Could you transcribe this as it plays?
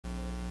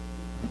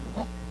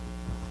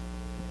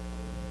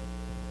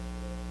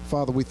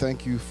Father, we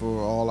thank you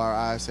for all our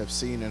eyes have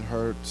seen and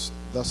heard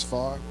thus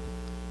far.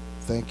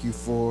 Thank you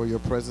for your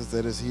presence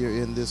that is here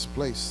in this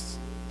place.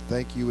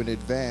 Thank you in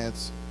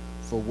advance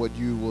for what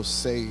you will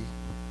say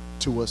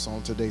to us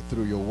on today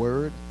through your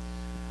word.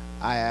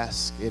 I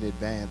ask in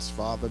advance,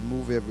 Father,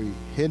 move every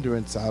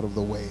hindrance out of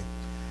the way.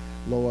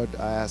 Lord,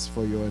 I ask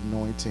for your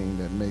anointing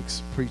that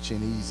makes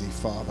preaching easy,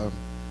 Father.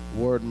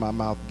 Word in my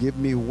mouth. Give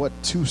me what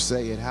to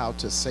say and how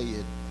to say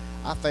it.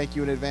 I thank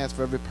you in advance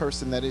for every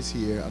person that is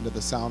here under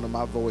the sound of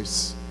my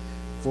voice,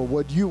 for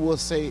what you will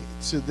say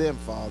to them,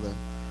 Father.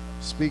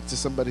 Speak to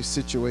somebody's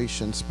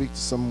situation. Speak to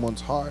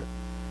someone's heart.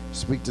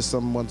 Speak to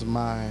someone's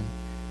mind.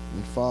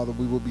 And Father,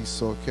 we will be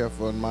so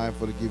careful and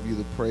mindful to give you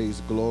the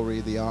praise,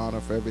 glory, the honor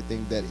for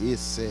everything that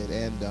is said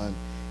and done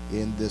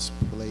in this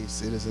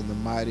place. It is in the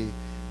mighty,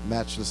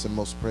 matchless, and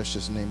most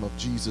precious name of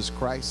Jesus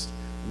Christ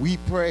we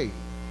pray.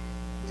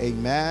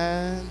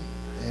 Amen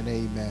and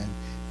amen.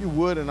 If you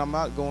would, and I'm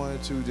not going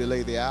to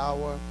delay the hour.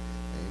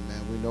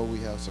 Amen. We know we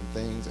have some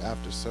things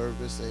after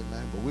service.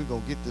 Amen. But we're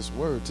going to get this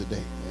word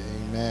today.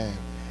 Amen.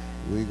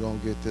 We're going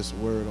to get this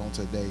word on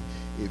today.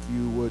 If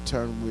you would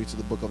turn with me to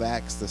the book of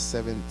Acts, the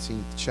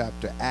 17th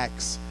chapter.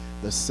 Acts,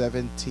 the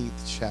 17th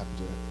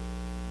chapter.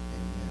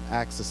 Amen.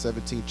 Acts, the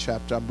 17th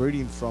chapter. I'm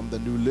reading from the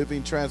New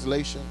Living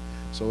Translation,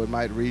 so it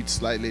might read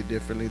slightly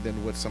differently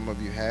than what some of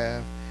you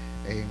have.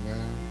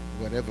 Amen.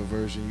 Whatever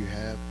version you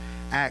have.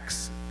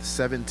 Acts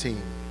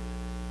 17.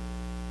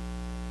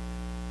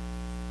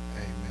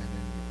 Amen.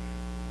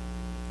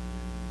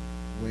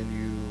 And when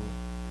you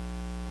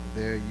are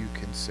there, you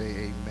can say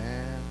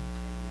amen.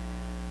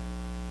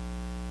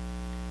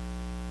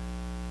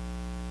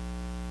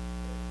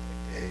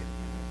 Amen.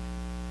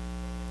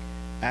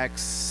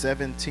 Acts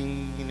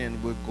 17,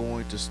 and we're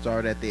going to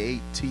start at the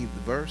 18th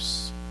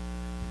verse.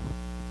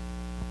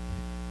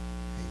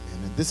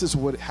 Amen. And this is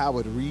how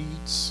it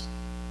reads.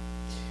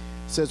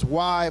 It says,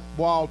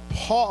 while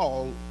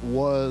Paul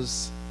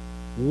was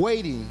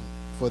waiting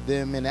for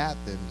them in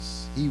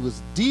Athens, he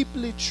was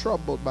deeply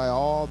troubled by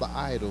all the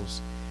idols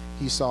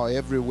he saw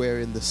everywhere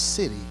in the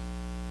city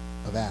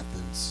of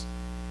Athens.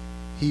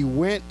 He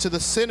went to the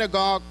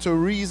synagogue to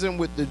reason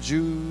with the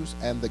Jews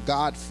and the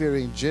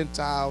God-fearing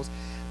Gentiles,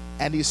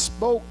 and he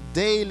spoke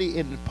daily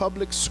in the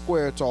public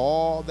square to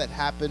all that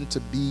happened to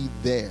be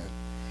there.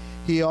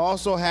 He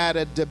also had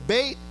a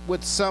debate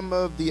with some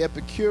of the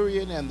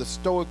Epicurean and the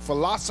Stoic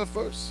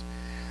philosophers.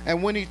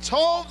 And when he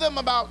told them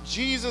about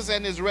Jesus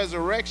and his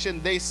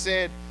resurrection, they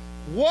said,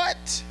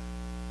 "What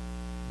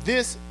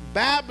this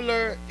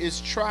babbler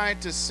is trying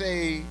to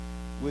say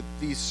with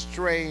these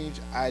strange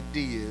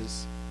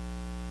ideas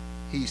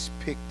he's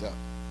picked up."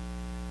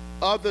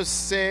 Others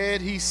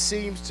said he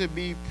seems to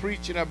be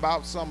preaching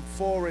about some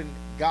foreign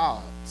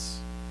gods.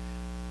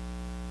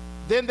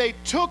 Then they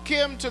took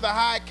him to the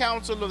high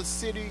council of the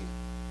city.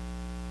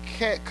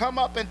 "Come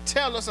up and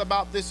tell us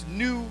about this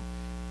new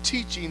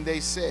teaching,"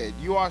 they said.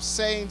 "You are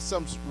saying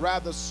some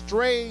rather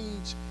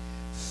strange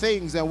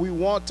things, and we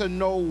want to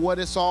know what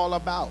it's all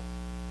about."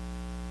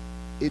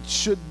 It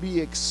should be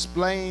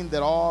explained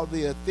that all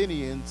the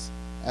Athenians,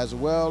 as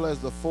well as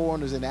the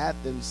foreigners in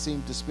Athens,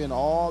 seemed to spend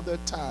all their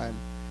time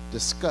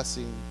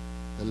discussing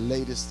the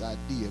latest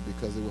idea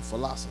because they were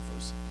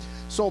philosophers.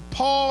 So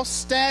Paul,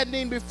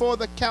 standing before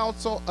the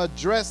council,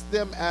 addressed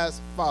them as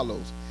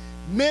follows.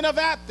 "Men of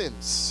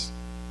Athens,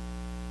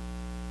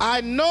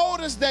 I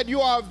notice that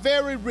you are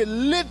very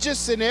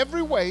religious in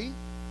every way.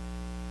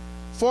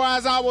 For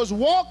as I was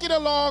walking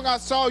along, I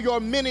saw your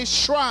many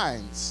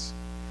shrines.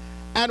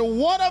 And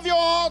one of your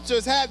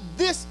altars had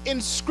this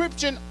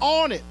inscription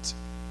on it: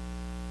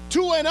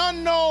 to an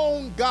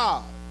unknown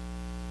God."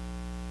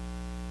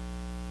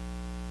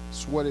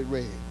 That's what it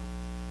read.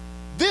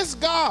 "This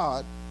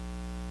God,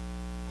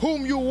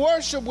 whom you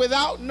worship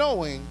without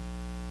knowing,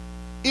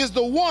 is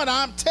the one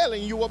I'm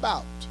telling you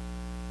about.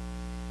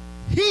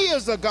 He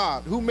is the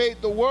God who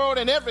made the world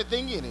and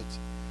everything in it.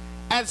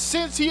 And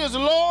since he is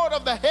Lord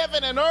of the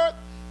heaven and earth,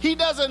 he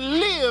doesn't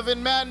live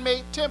in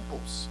man-made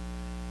temples.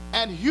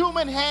 And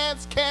human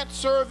hands can't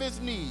serve his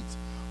needs,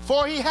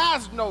 for he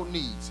has no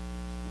needs.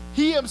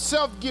 He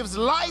himself gives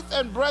life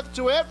and breath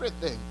to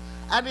everything,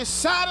 and he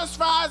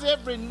satisfies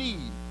every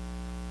need.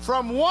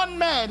 From one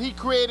man he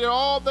created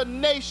all the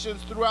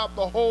nations throughout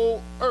the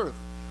whole earth.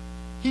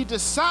 He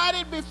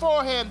decided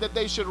beforehand that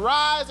they should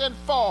rise and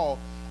fall,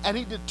 and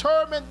he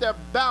determined their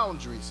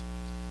boundaries.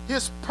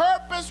 His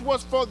purpose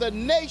was for the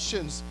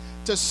nations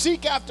to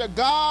seek after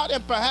God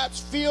and perhaps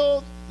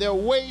feel their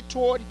way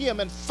toward him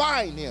and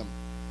find him,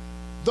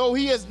 though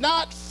he is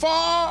not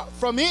far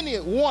from any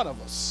one of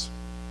us.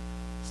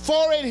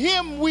 For in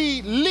him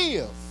we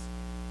live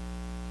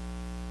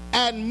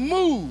and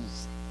move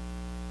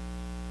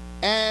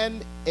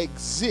and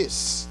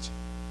exist.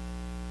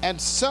 And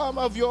some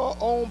of your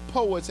own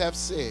poets have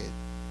said,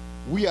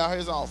 we are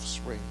his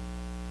offspring.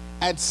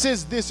 And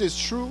since this is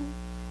true,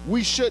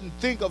 we shouldn't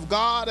think of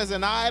God as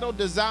an idol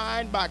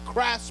designed by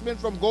craftsmen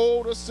from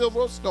gold or silver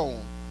or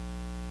stone."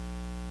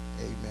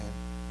 Amen.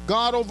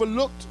 God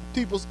overlooked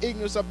people's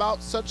ignorance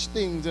about such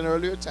things in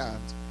earlier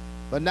times.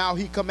 But now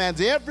he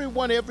commands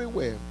everyone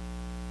everywhere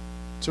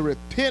to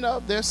repent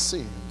of their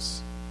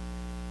sins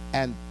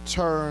and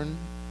turn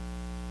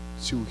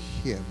to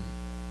him.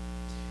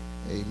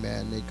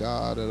 Amen. May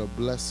God add a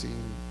blessing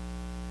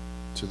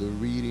to the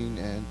reading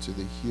and to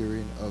the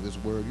hearing of his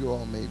word. You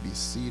all may be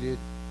seated.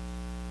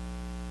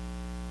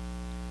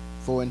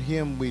 For in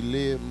him we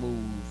live, move,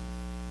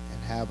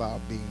 and have our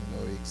being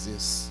or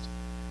exist.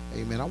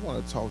 Amen. I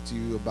want to talk to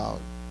you about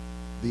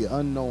the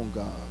unknown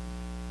God.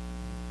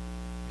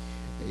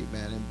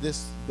 Amen. And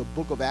the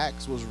book of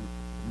Acts was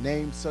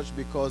named such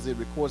because it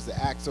records the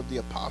acts of the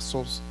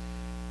apostles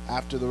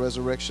after the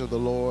resurrection of the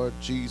Lord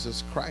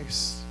Jesus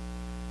Christ.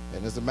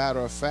 And as a matter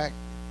of fact,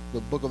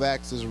 the book of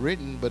Acts is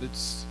written, but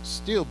it's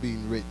still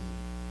being written.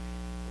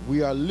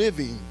 We are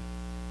living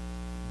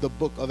the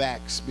book of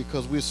Acts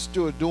because we're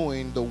still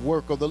doing the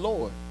work of the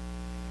Lord.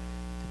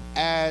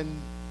 And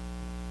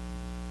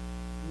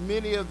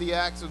many of the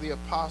acts of the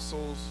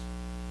apostles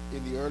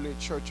in the early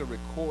church are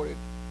recorded.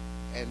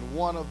 And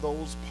one of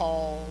those,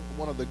 Paul,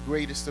 one of the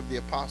greatest of the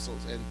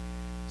apostles, and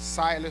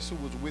Silas, who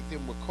was with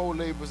him, were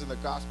co-laborers in the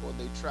gospel, and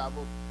they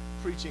traveled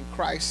preaching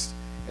Christ.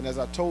 And as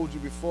I told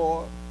you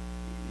before,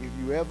 if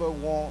you ever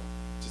want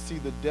to see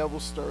the devil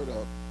stirred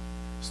up,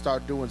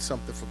 start doing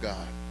something for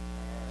God.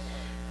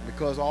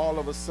 Because all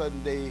of a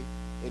sudden they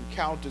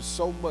encountered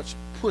so much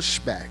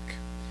pushback,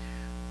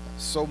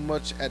 so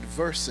much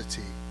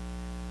adversity,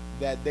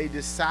 that they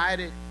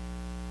decided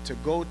to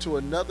go to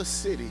another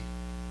city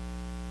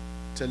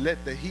to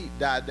let the heat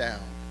die down.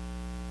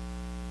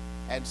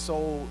 And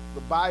so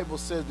the Bible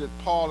says that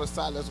Paul and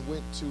Silas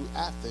went to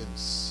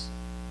Athens.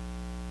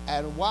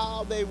 And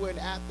while they were in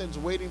Athens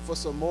waiting for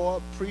some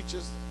more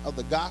preachers of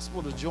the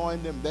gospel to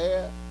join them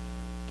there,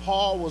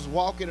 Paul was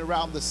walking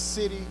around the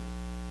city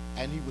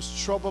and he was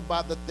troubled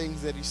by the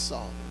things that he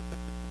saw.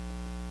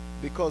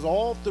 Because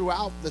all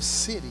throughout the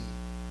city,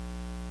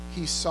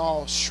 he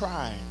saw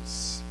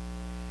shrines,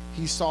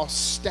 he saw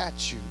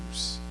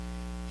statues,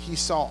 he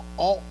saw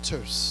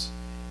altars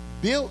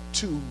built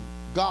to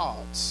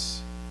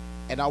gods.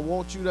 And I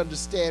want you to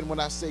understand, when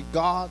I say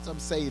gods, I'm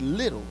saying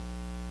little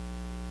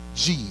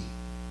G-O-D-S.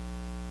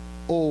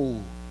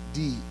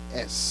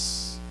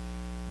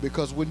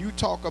 Because when you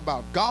talk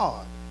about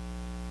God,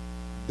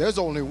 there's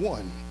only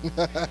one.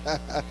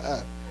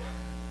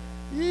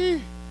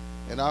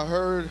 And I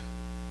heard,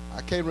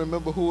 I can't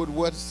remember who it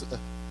was,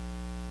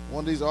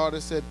 one of these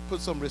artists said,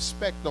 put some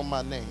respect on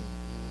my name.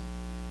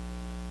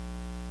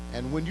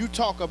 And when you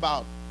talk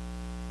about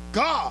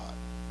God,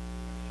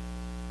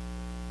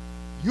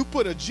 you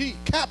put a G,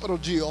 capital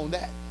G on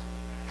that.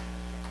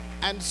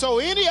 And so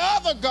any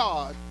other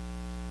God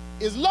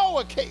is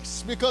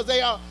lowercase because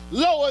they are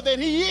lower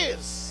than he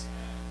is.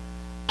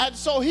 And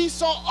so he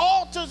saw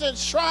altars and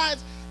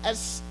shrines and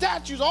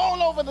statues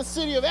all over the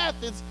city of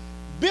Athens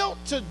built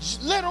to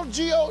little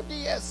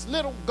G-O-D-S,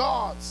 little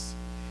gods.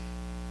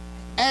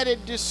 And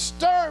it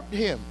disturbed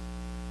him.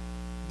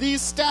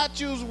 These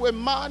statues were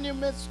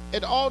monuments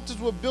and altars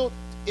were built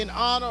in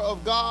honor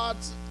of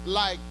gods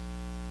like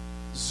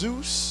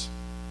Zeus,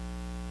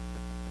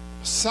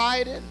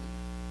 Poseidon,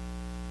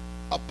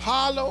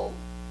 Apollo,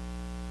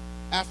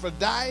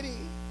 Aphrodite,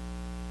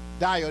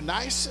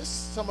 Dionysus.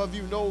 Some of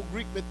you know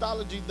Greek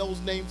mythology, those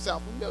names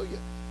sound familiar.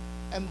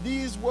 And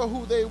these were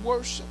who they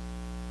worshiped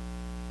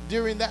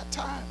during that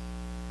time.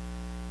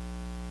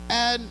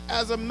 And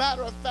as a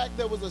matter of fact,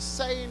 there was a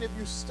saying, if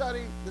you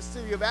study the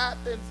city of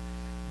Athens,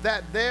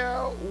 that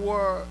there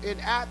were in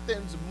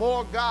Athens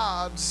more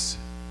gods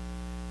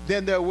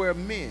than there were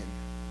men.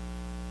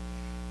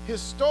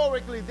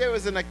 Historically, there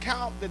is an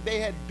account that they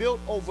had built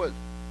over,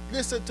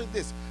 listen to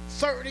this,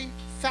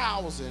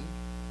 30,000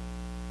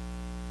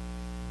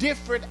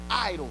 different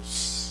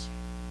idols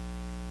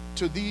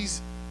to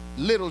these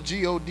little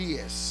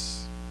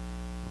G-O-D-S.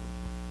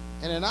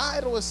 And an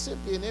idol is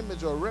simply an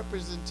image or a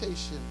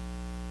representation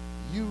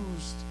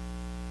used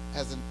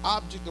as an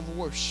object of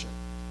worship.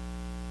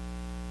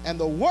 And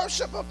the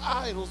worship of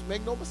idols,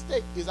 make no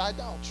mistake, is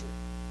idolatry.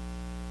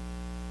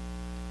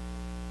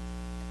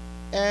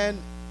 And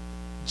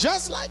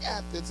just like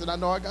Athens, and I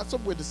know I got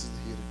some witnesses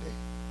here today,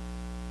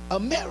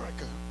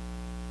 America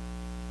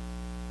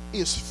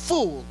is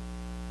full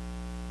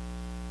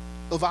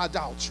of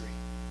idolatry.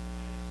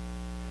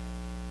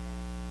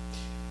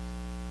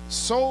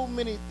 So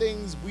many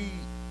things we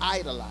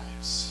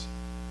idolize.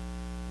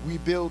 We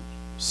build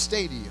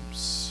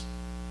stadiums.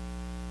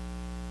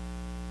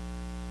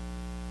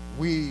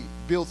 We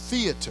build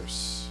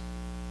theaters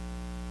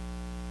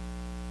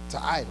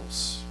to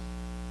idols.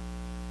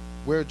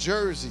 Wear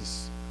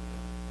jerseys,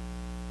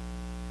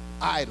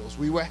 idols.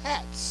 We wear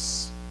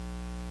hats.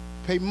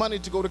 Pay money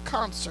to go to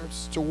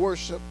concerts to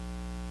worship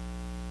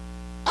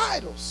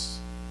idols.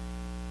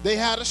 They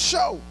had a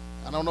show,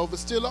 I don't know if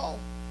it's still on,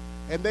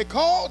 and they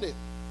called it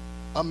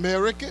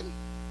American.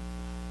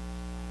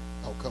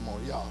 Oh, come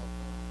on, y'all.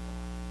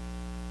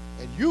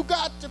 And you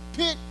got to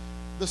pick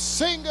the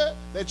singer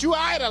that you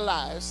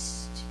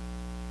idolized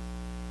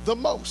the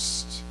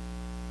most.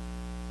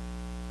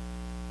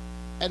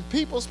 And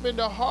people spend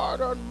their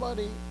hard-earned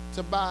money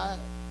to buy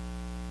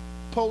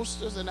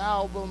posters and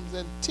albums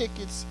and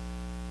tickets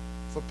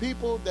for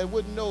people that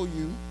wouldn't know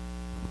you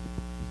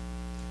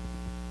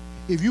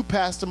if you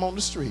passed them on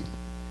the street.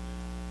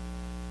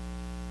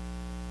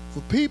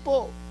 For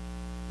people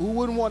who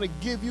wouldn't want to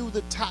give you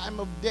the time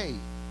of day.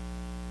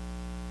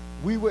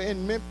 We were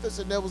in Memphis,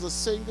 and there was a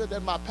singer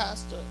that my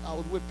pastor, I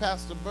was with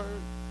Pastor Bird,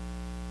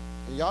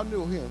 and y'all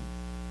knew him.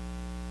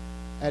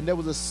 And there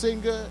was a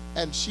singer,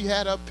 and she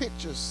had her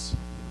pictures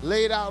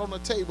laid out on the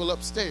table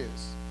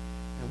upstairs.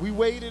 And we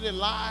waited in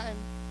line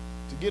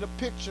to get a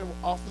picture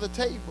off of the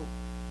table.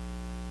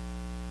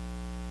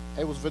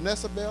 It was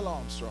Vanessa Bell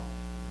Armstrong.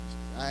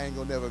 I ain't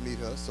gonna never meet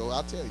her, so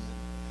I'll tell you.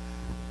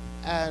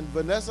 And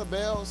Vanessa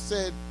Bell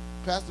said,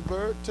 Pastor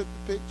Bird took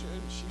the picture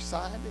and she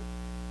signed it,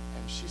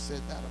 and she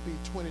said, that'll be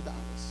 $20.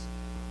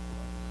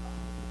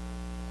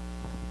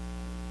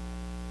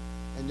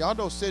 And y'all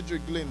know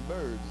Cedric Glenn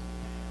Bird.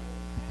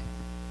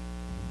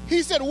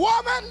 He said,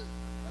 woman,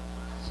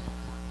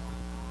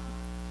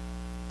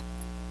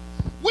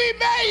 we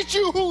made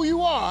you who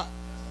you are.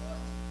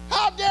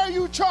 How dare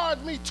you charge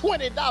me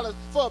 $20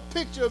 for a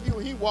picture of you?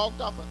 And he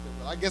walked off. I said,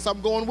 well, I guess I'm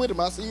going with him.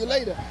 I'll see you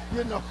later,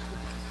 you know.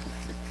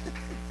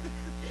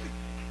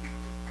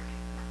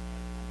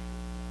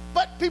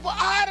 But people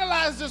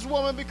idolize this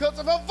woman because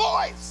of her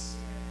voice.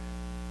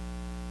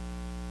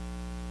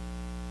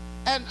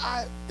 And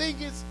I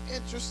think it's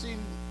interesting.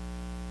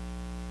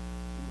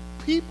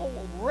 People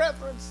will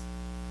reverence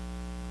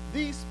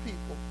these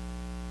people.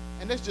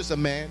 And that's just a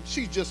man.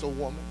 She's just a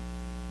woman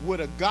with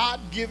a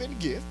God-given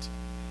gift.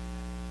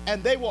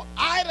 And they will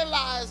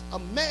idolize a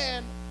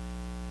man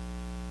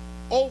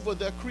over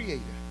their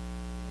creator.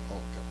 Oh,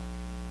 God.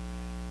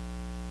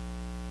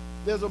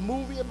 There's a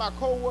movie, and my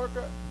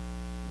co-worker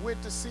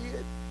went to see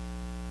it.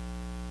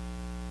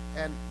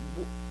 And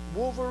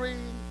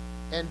Wolverine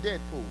and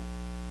Deadpool.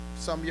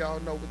 Some of y'all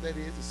know what that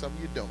is, and some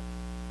of you don't.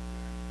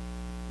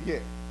 Yeah.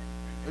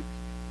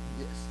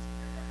 Yes.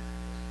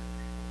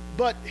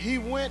 But he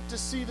went to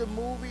see the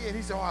movie, and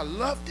he said, oh, I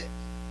loved it.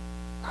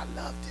 I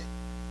loved it.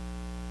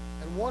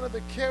 And one of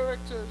the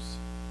characters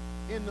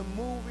in the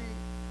movie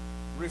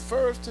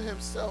refers to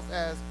himself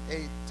as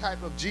a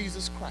type of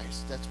Jesus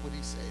Christ. That's what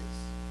he says.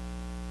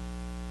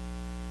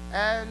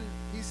 And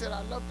he said,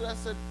 I loved it. I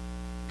said,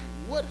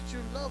 what did you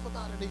love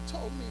about it? And he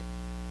told me.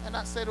 And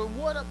I said, well,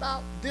 what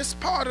about this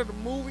part of the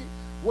movie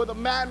where the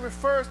man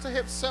refers to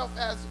himself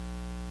as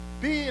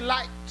being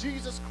like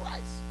Jesus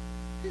Christ?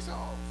 He said,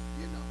 oh,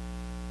 you know.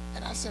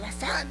 And I said, I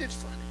find it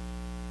funny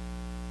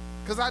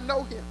because I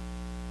know him.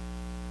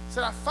 I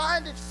said, I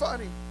find it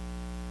funny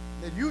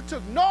that you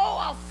took no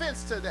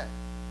offense to that.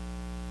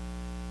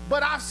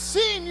 But I've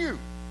seen you.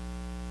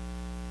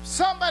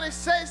 Somebody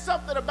say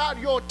something about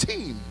your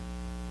team.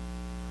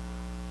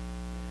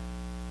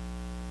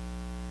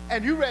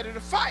 And you ready to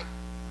fight.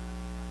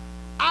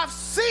 I've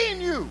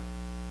seen you.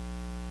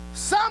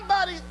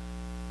 Somebody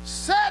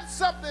said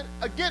something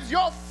against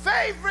your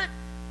favorite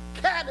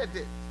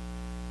candidate,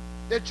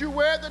 that you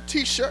wear the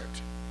t-shirt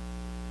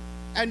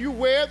and you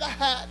wear the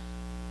hat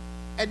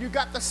and you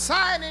got the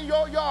sign in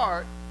your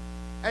yard,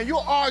 and you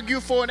argue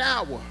for an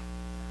hour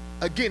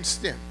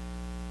against them.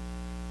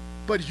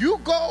 But you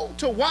go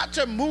to watch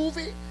a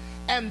movie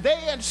and they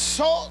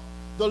insult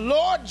the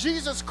Lord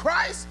Jesus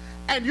Christ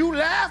and you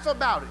laugh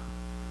about it.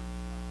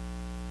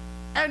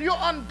 And you're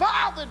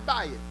unbothered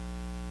by it.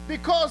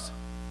 Because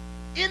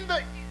in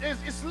the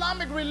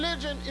Islamic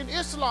religion, in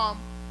Islam,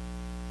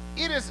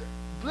 it is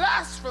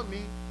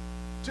blasphemy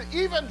to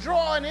even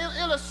draw an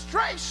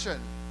illustration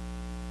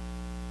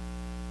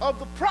of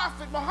the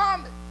Prophet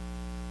Muhammad.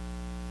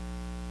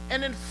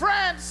 And in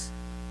France,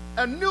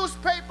 a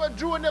newspaper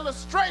drew an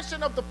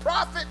illustration of the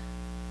Prophet,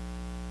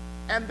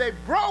 and they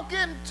broke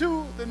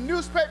into the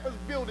newspaper's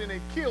building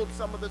and killed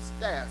some of the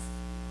staff.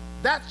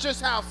 That's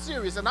just how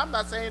serious, and I'm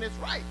not saying it's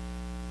right.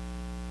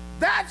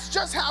 That's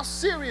just how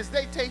serious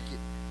they take it.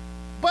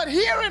 But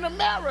here in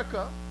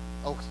America,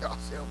 oh, y'all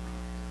tell me,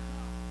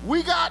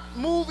 we got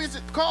movies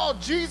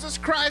called Jesus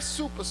Christ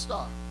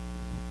Superstar,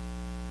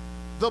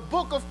 The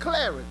Book of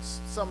Clarence.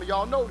 Some of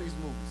y'all know these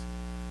movies.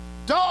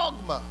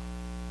 Dogma.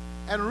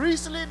 And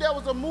recently there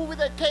was a movie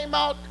that came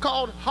out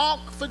called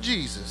Honk for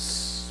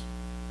Jesus.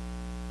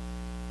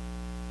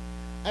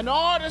 An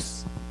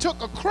artist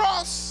took a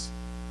cross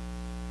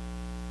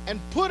and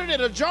put it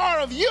in a jar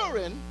of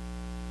urine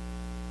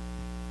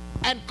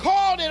and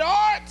called it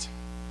art,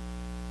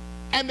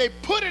 and they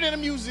put it in a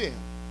museum.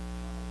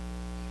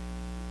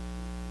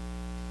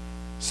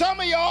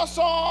 Some of y'all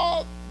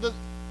saw the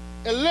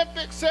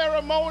Olympic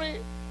ceremony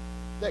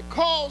that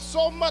caused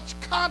so much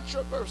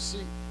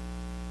controversy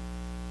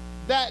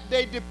that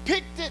they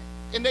depicted,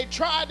 and they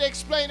tried to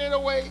explain it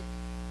away,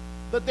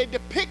 but they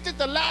depicted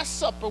the Last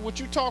Supper,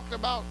 which you talked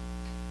about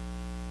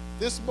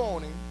this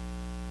morning,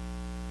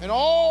 and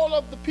all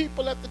of the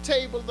people at the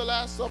table of the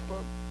Last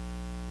Supper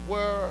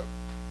were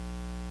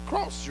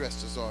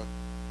cross-dressers or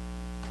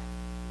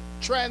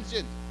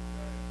transgender,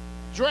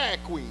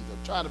 drag queens.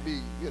 I'm trying to be,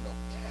 you know,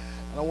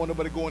 I don't want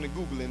nobody going and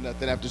Googling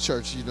nothing after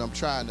church. You know, I'm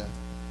trying to,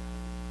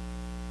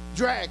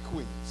 drag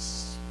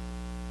queens.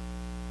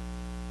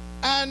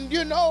 And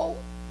you know,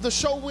 the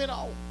show went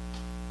on.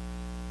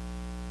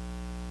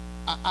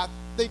 I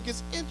think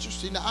it's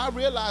interesting. Now I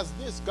realize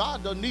this: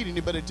 God doesn't need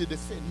anybody to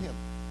defend him.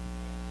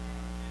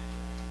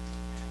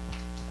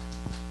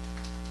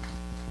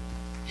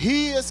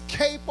 He is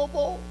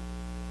capable.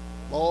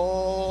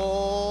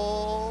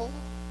 Oh,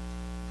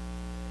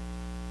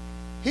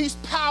 he's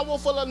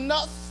powerful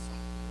enough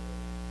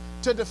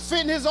to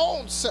defend his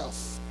own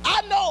self.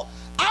 I know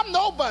I'm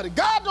nobody.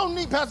 God don't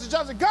need, Pastor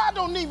Johnson, God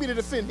don't need me to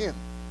defend him.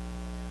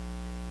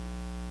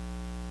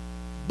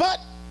 But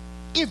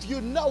if you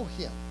know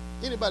him,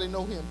 anybody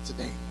know him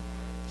today?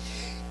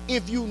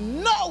 If you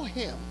know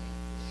him,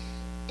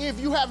 if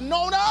you have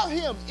known of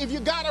him, if you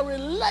got a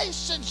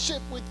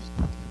relationship with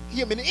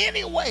him in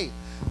any way,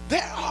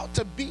 there ought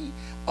to be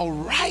a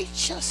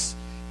righteous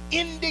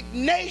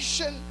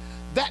indignation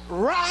that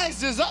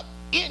rises up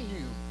in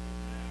you.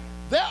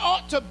 There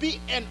ought to be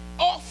an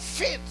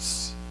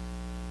offense.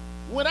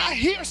 When I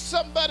hear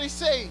somebody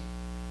say,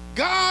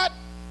 God,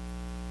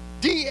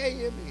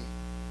 D-A-M-E,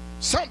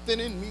 something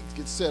in me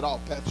gets set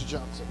off, Pastor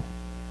Johnson.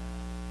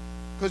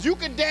 Because you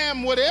can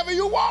damn whatever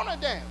you want to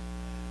damn.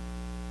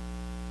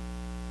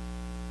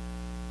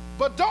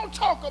 But don't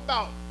talk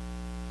about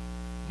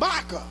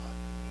my God.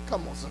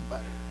 Come on,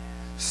 somebody.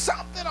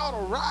 Something ought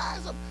to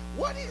rise up.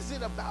 What is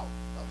it about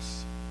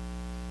us?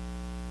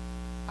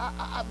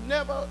 I've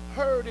never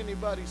heard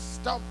anybody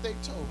stomp their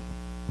toe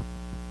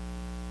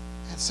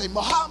and say,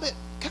 Muhammad,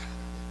 God.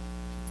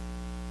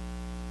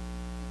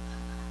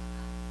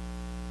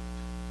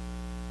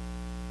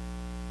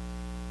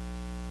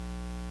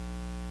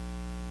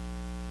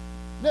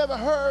 Never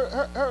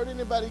heard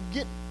anybody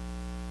get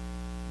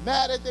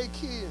mad at their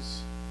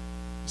kids.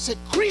 Say,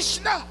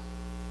 Krishna.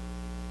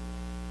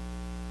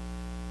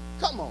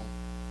 Come on.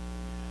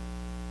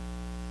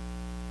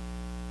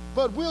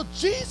 But will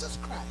Jesus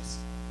Christ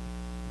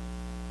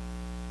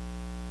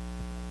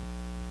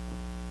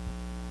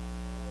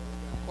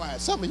quiet?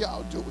 Some of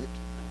y'all do it.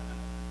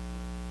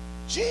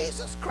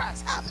 Jesus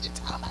Christ, how many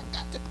times I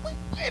got to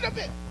wait a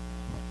minute.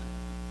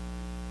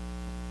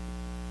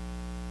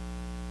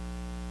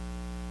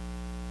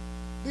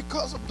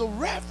 Because of the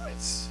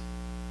reverence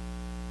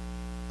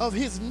of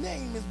his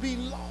name is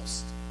being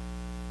lost.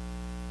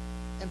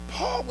 And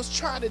Paul was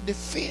trying to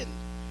defend.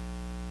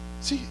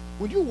 See,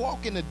 when you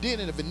walk in the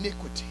den of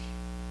iniquity,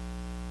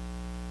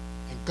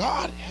 and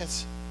God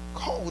has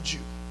called you,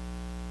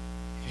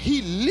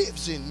 he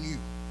lives in you,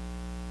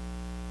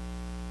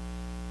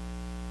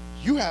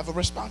 you have a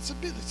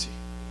responsibility.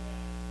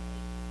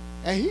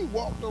 And he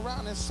walked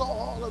around and saw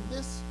all of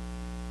this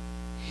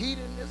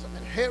hedonism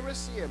and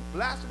heresy and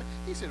blasphemy.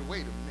 He said,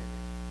 wait a minute.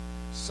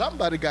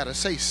 Somebody got to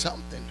say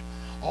something.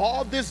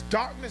 All this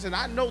darkness, and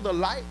I know the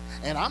light,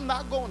 and I'm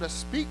not going to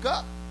speak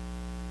up.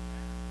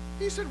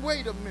 He said,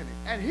 wait a minute.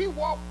 And he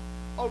walked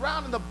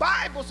around, and the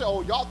Bible said,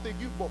 oh, y'all think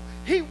you both.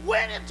 He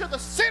went into the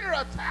center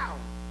of town,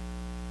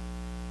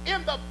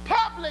 in the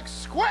public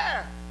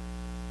square,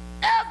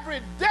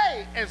 every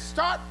day, and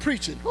start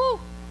preaching.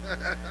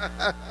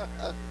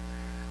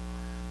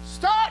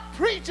 Start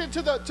preaching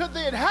to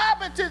the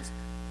inhabitants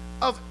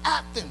of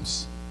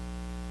Athens.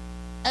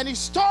 And he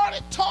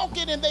started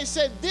talking, and they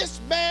said,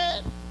 this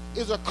man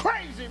is a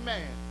crazy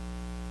man,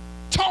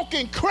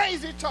 talking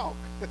crazy talk.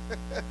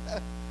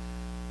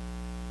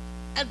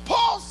 And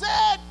Paul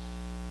said,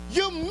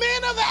 you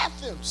men of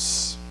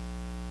Athens,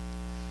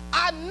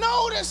 I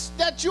noticed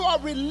that you are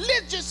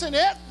religious in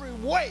every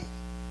way,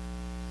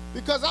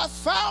 because I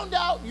found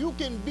out you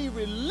can be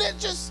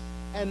religious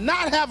and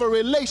not have a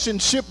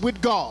relationship with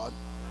God.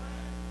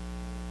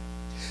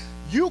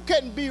 You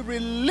can be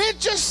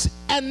religious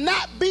and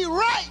not be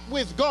right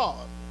with God.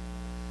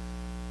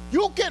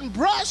 You can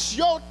brush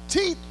your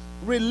teeth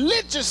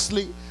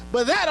religiously,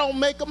 but that don't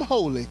make them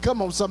holy.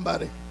 Come on,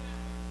 somebody.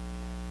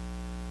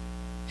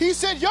 He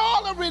said,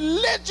 y'all are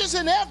religious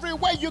in every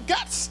way. You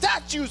got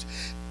statues,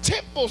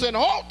 temples, and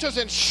altars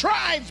and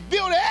shrines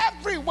built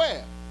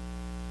everywhere.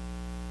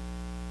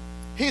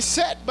 He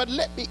said, but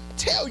let me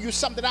tell you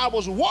something. I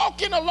was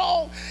walking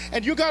along,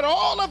 and you got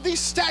all of these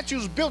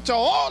statues built to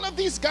all of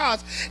these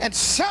gods, and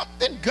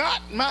something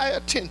got my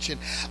attention.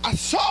 I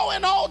saw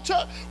an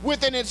altar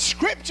with an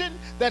inscription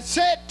that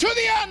said, to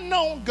the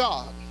unknown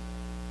God.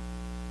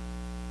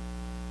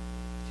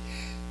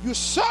 You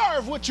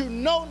serve what you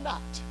know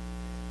not.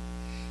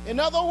 In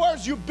other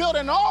words, you build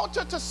an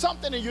altar to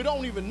something and you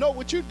don't even know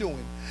what you're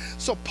doing.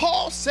 So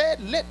Paul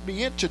said, let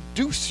me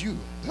introduce you.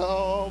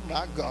 Oh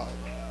my God.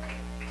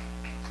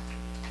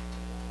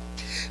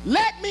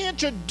 Let me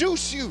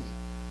introduce you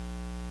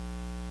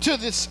to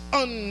this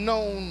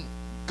unknown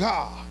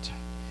God,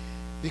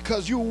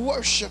 because you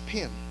worship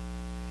him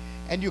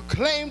and you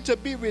claim to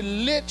be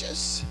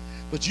religious,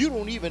 but you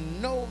don't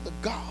even know the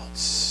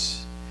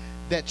gods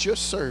that you're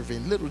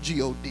serving. Little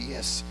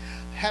G-O-D-S.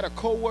 I had a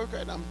co-worker,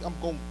 and I'm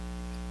going to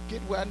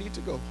get where I need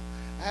to go.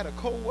 I had a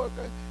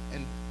co-worker,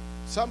 and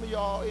some of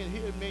y'all in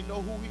here may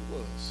know who he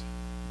was.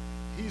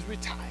 He's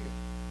retired,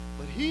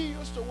 but he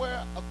used to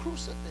wear a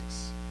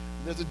crucifix.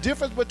 There's a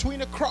difference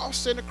between a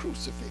cross and a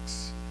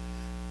crucifix.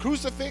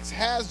 Crucifix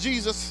has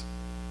Jesus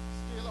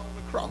still on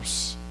the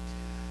cross.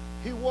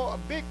 He wore a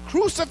big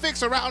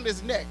crucifix around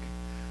his neck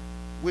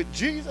with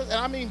Jesus, and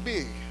I mean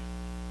big,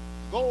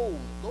 gold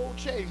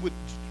chain with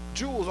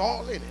jewels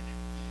all in it.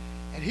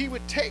 And he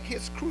would take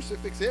his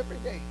crucifix every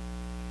day,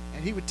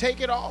 and he would take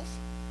it off,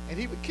 and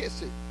he would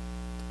kiss it.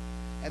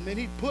 And then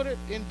he'd put it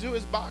into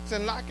his box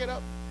and lock it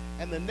up.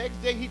 And the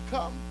next day he'd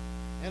come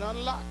and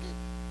unlock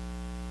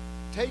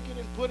it, take it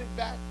and put it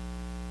back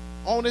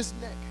on his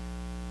neck.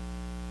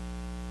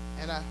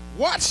 And I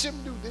watched him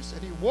do this,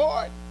 and he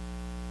wore it.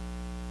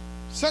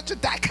 Such a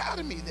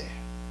dichotomy there.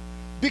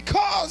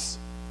 Because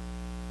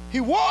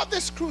he wore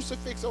this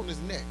crucifix on his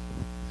neck,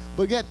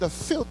 but yet the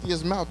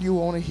filthiest mouth you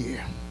want to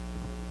hear.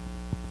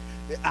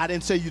 I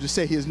didn't say you to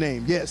say his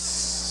name.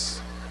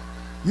 Yes.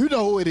 You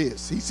know who it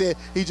is.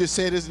 He just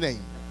said his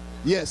name.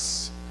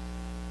 Yes.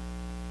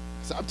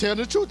 So I'm telling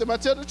the truth. Am I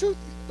telling the truth?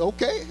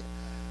 Okay.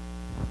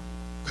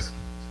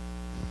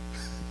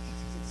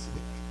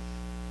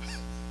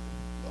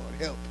 Lord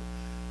help.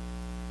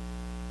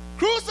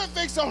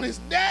 Crucifix on his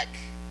neck.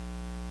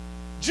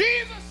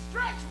 Jesus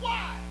stretched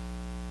wide.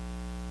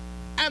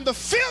 And the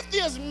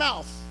filthiest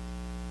mouth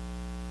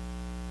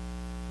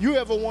you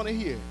ever want to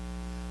hear.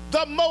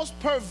 The most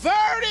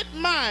perverted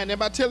mind,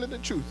 am I telling the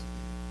truth,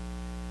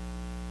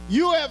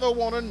 you ever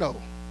want to know.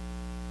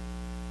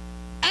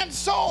 And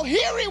so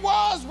here he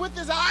was with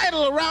his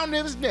idol around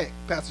his neck,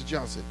 Pastor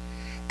Johnson,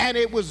 and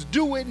it was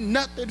doing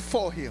nothing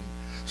for him.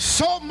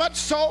 So much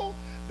so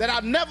that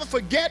I'll never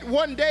forget,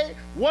 one day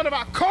one of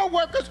our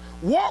co-workers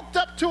walked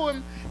up to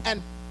him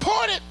and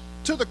pointed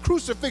to the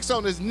crucifix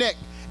on his neck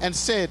and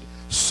said,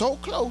 so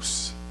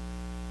close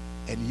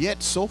and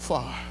yet so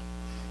far.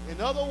 In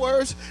other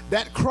words,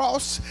 that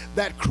cross,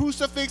 that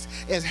crucifix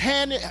is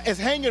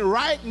hanging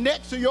right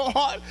next to your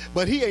heart,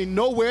 but he ain't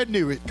nowhere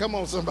near it. Come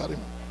on, somebody.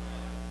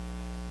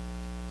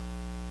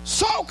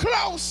 So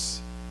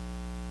close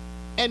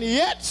and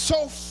yet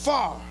so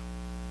far.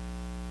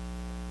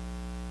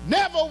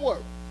 Never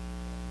worked.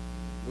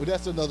 Well,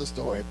 that's another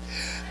story.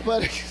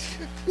 But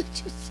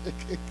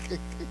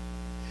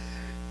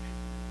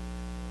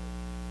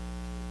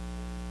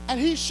and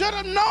he should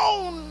have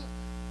known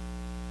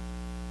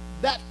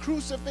that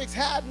crucifix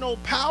had no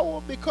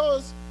power,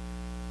 because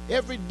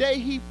every day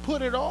he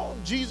put it on,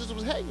 Jesus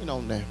was hanging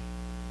on there.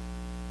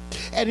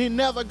 And he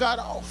never got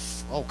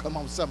off. Oh, come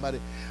on, somebody.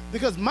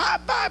 Because my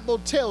Bible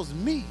tells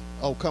me,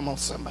 oh, come on,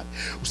 somebody.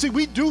 See,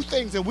 we do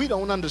things and we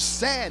don't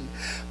understand.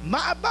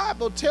 My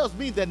Bible tells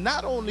me that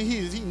not only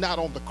is he not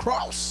on the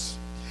cross,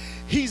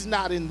 he's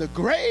not in the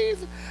grave.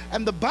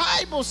 And the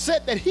Bible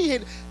said that he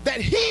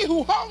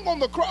who hung on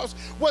the cross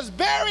was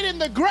buried in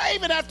the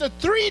grave, and after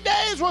 3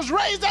 days was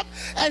raised up,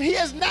 and he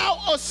is now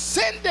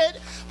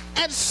ascended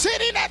and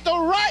sitting at the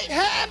right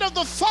hand of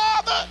the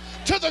Father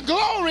to the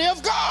glory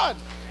of God.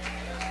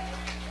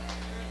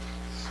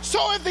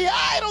 So if the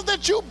idol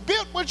that you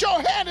built with your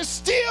hand is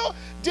still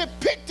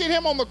depicting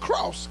him on the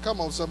cross,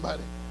 come on,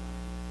 somebody.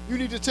 You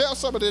need to tell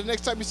somebody the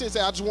next time you say,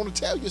 I just want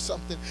to tell you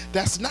something.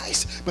 That's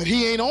nice, but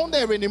he ain't on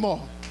there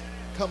anymore.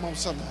 Come on,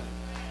 somebody.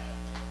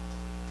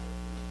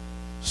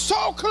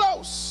 So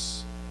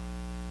close,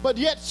 but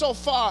yet so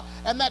far,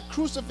 and that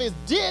crucifix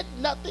did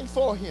nothing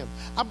for him.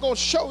 I'm going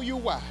to show you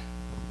why.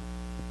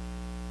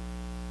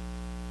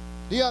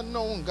 The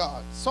unknown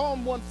God.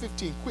 Psalm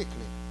 115, quickly.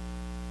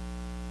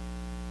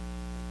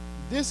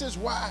 This is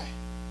why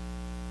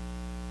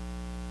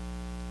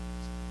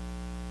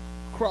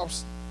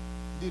cross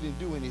didn't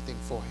do anything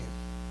for him.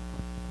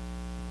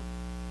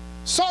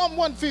 Psalm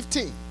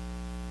 115.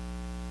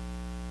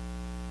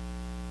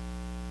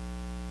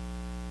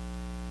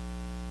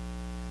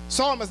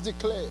 Psalmist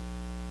declared.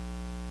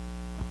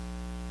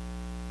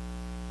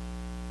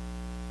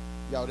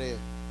 Y'all there?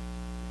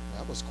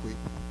 That was quick.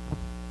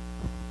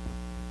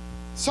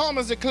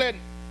 Psalmist declared,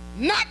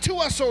 not to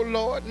us, O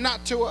Lord,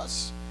 not to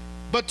us,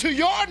 but to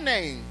your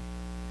name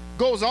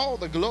goes all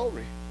the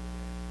glory,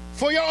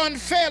 for your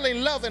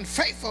unfailing love and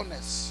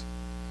faithfulness.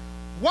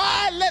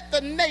 Why let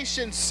the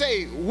nations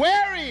say,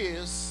 where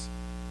is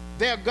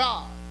their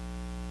God?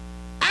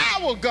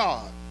 Our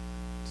God.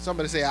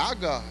 Somebody say, our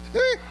God.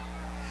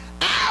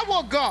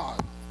 Our God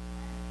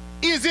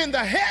is in the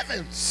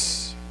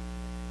heavens,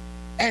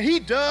 and he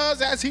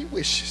does as he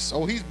wishes.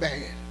 Oh, he's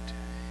bad.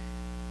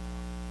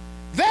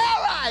 Their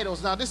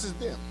idols, now this is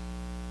them.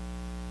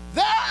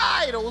 Their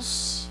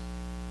idols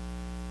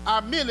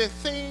are merely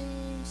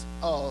things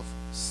of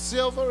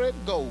silver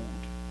and gold,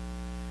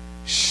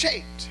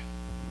 shaped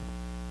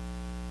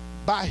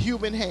by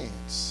human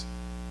hands.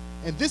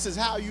 And this is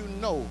how you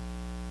know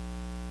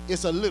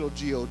it's a little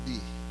G-O-D.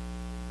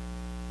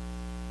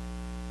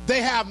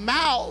 They have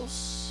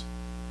mouths,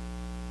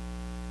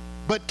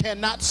 but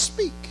cannot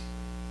speak.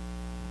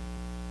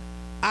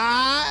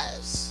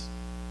 Eyes,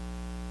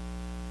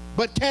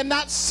 but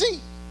cannot see.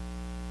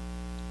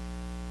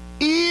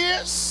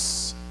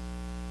 Ears,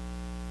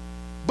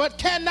 but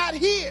cannot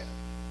hear.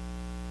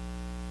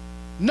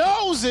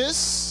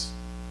 Noses,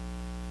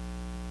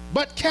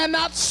 but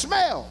cannot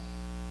smell.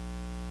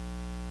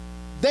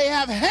 They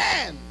have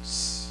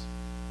hands,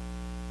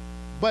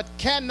 but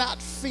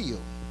cannot feel.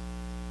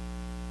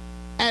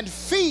 and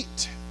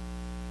feet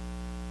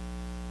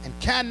and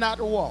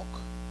cannot walk.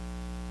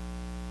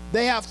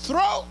 They have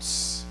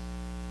throats,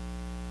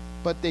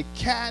 but they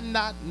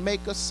cannot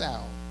make a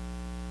sound.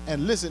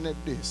 And listen to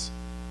this.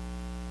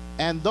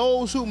 And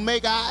those who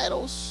make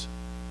idols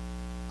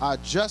are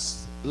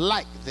just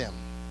like them,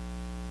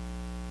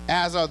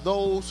 as are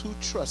those who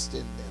trust in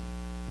them.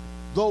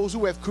 Those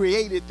who have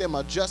created them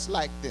are just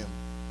like them,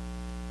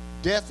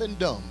 deaf and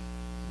dumb,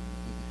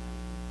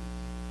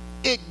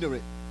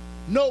 ignorant,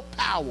 no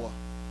power.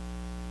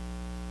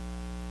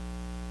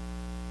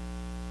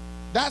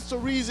 That's the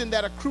reason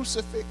that a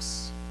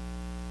crucifix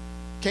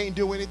can't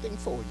do anything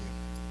for you.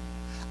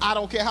 I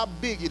don't care how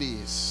big it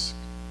is.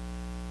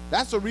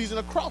 That's the reason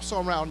a cross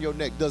around your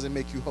neck doesn't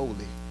make you holy.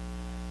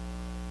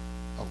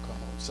 Oh, come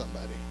on,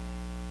 somebody.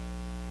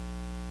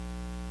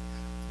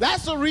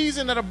 That's the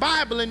reason that a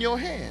Bible in your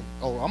hand.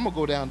 Oh, I'm going to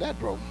go down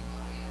that road.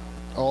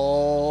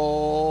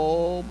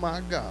 Oh,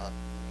 my God.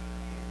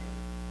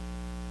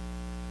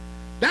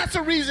 That's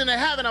the reason that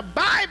having a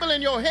Bible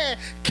in your hand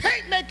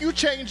can't make you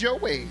change your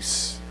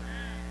ways.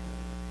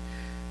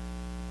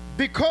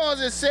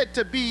 Because it's said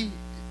to be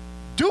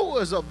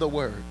doers of the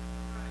word.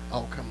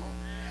 Oh, come on.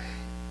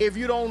 If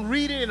you don't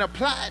read it and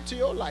apply it to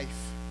your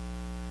life,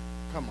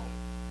 come on.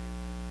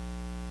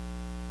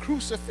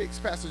 Crucifix,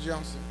 Pastor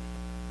Johnson,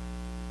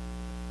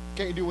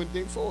 can't do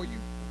anything for you.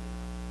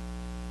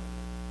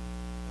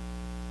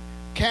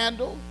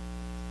 Candle,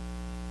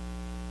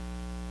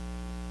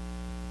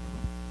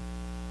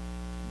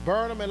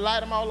 burn them and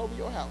light them all over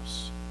your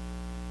house.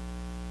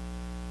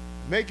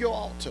 Make your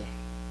altar.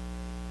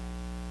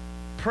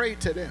 Pray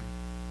to them.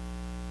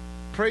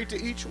 Pray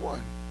to each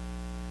one.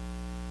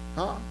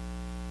 Huh?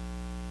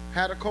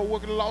 Had a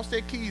co-worker that lost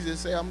their keys and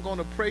say, I'm going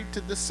to pray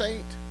to the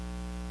saint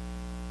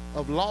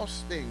of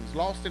lost things,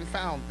 lost and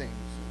found things.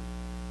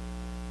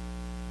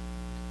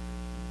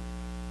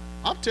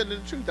 I'm telling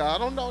the truth. I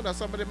don't know. Now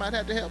somebody might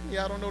have to help me.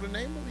 I don't know the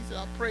name of it. He said,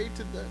 I prayed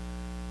to the,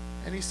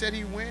 and he said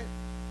he went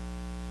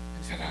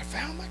and said, I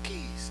found my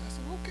keys. I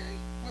said, okay,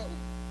 well.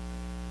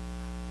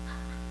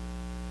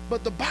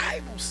 But the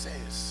Bible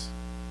says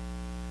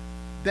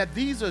that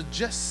these are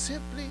just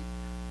simply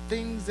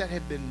things that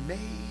have been made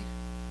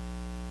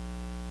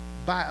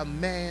by a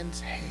man's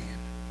hand.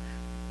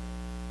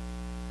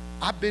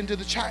 I've been to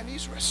the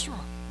Chinese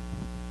restaurant.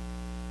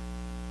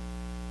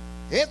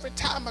 Every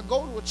time I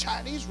go to a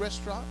Chinese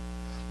restaurant,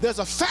 there's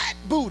a fat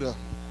Buddha.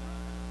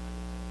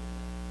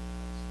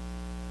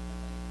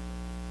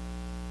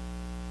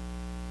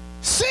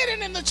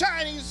 Sitting in the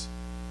Chinese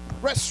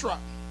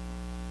restaurant.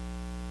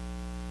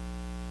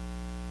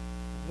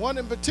 One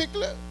in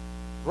particular,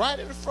 right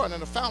in the front,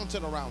 and a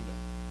fountain around him.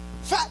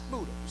 Fat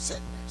Buddha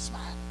sitting there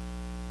smiling.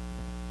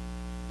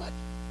 But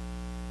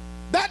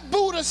that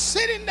Buddha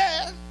sitting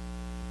there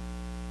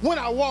when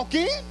I walk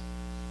in.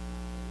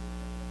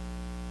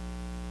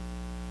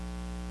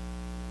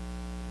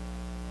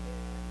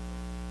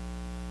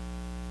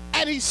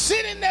 And he's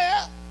sitting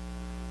there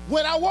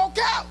when I walk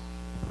out.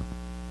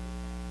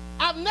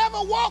 I've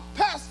never walked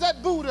past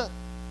that Buddha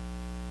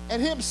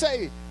and him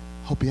say,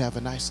 hope you have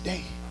a nice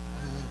day.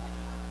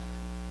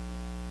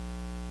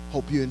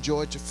 Hope you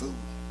enjoyed your food.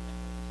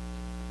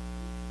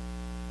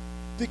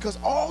 Because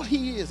all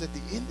he is at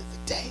the end of the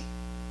day,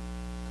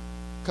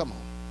 come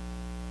on,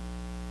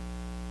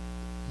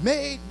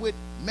 made with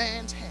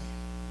man's hand.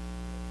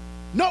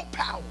 No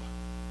power,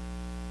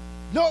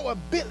 no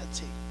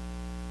ability.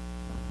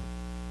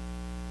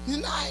 He's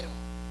an idol.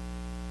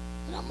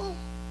 And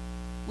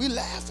we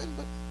laughing,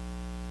 but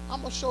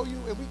I'm going to show you,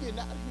 and we getting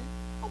out of here,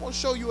 I'm going to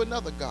show you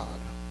another God.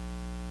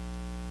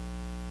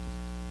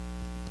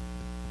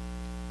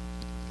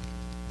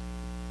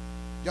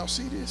 Y'all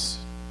see this?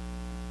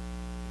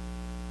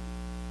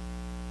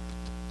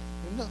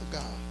 Another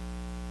God.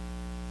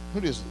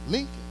 Who is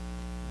Lincoln?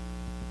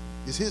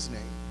 Is his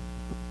name.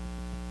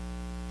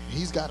 And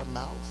he's got a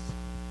mouth.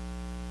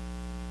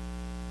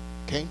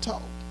 Can't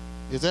talk.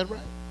 Is that right?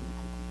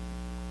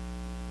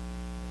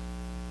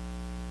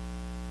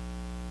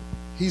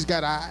 He's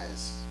got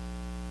eyes.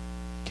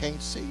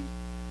 Can't see.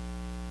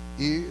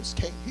 Ears.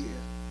 Can't hear.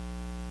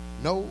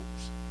 Nose.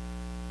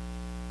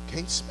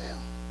 Can't smell.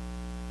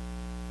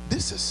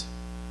 This is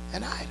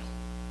an idol.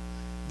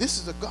 This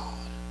is a God.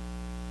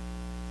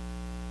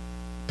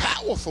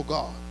 Powerful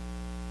God.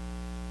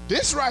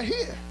 This right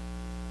here.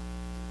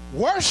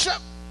 Worship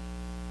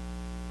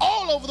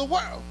all over the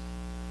world.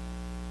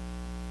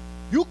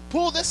 You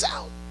pull this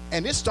out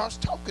and it starts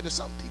talking to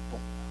some people.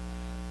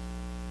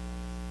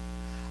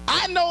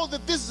 I know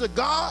that this is a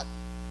God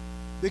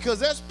because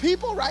there's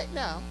people right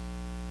now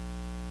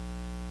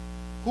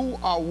who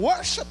are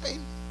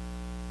worshiping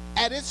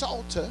at its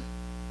altar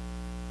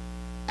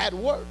at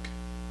work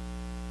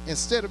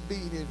instead of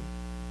being in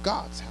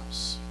God's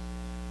house.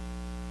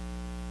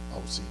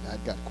 Oh, see, I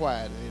got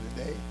quiet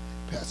today,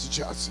 Pastor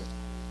Johnson.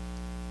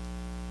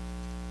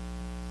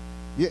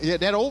 Yeah,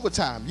 that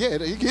overtime. Yeah,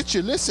 it gets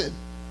you. Listen,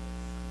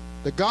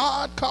 the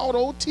God called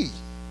OT.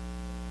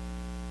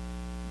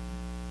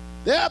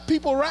 There are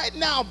people right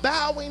now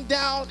bowing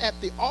down at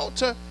the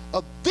altar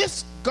of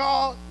this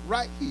God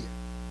right here.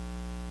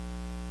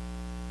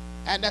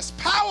 And as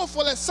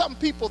powerful as some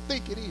people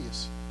think it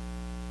is,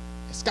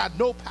 it's got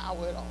no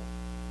power at all.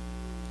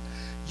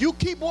 You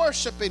keep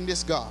worshiping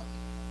this God.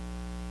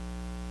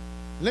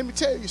 Let me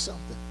tell you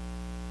something.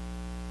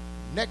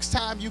 Next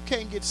time you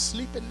can't get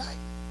sleep at night,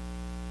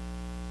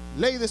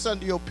 lay this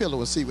under your pillow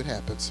and see what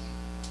happens.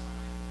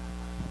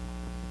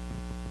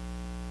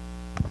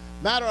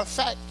 Matter of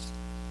fact,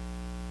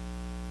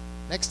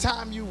 next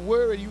time you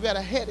worry you got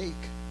a headache,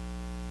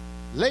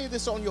 lay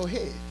this on your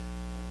head.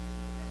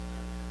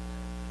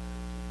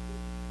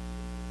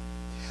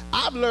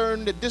 I've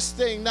learned that this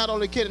thing not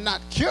only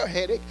cannot cure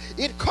headache,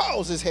 it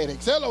causes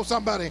headaches. Hello,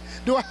 somebody.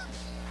 Do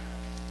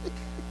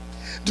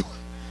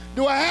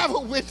I have a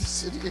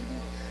witness in here?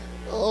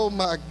 Oh,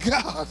 my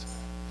God.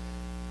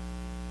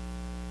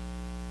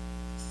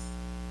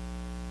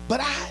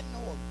 But I know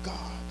a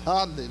God,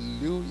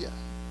 hallelujah,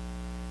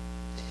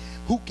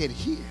 who can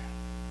hear.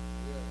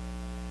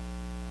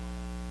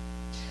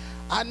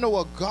 I know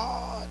a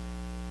God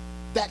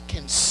that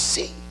can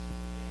see.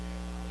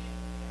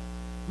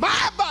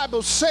 My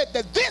Bible said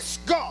that this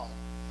God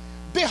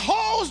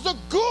beholds the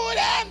good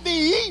and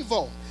the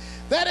evil,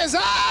 that his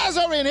eyes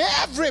are in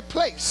every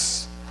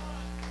place.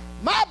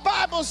 My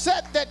Bible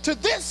said that to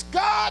this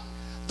God,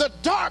 the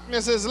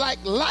darkness is like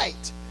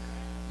light.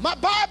 My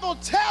Bible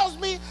tells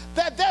me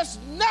that there's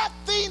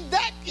nothing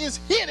that is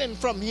hidden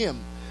from him.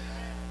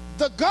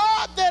 The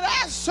God that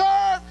I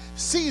serve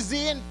sees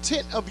the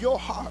intent of your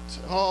heart.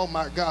 Oh,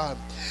 my God.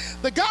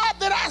 The God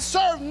that I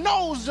serve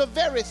knows the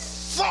very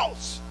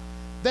thoughts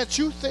that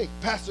you think,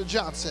 Pastor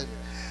Johnson.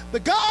 The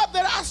God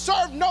that I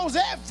serve knows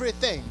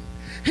everything.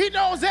 He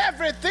knows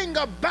everything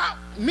about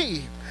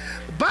me.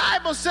 The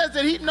Bible says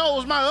that he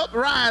knows my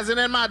uprising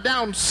and my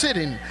down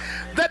sitting,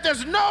 that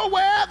there's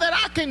nowhere that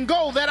I can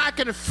go that I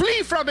can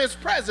flee from his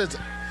presence,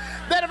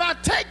 that if I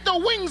take the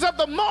wings of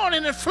the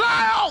morning and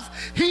fly off,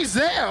 he's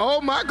there.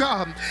 Oh, my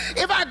God.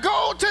 If I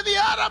go to the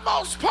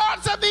uttermost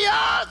parts of the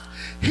earth,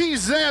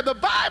 he's there. The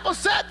Bible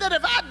said that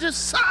if I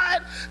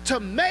decide to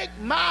make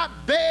my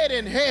bed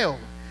in hell,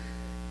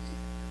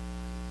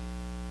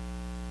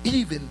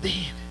 even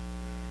then,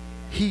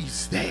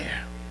 he's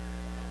there.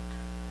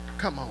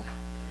 Come on.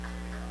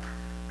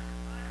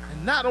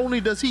 And not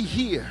only does he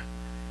hear,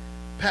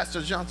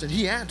 Pastor Johnson,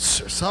 he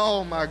answers.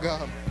 Oh, my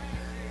God.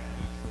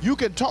 You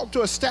can talk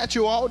to a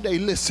statue all day,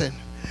 listen,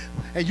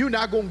 and you're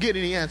not going to get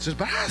any answers.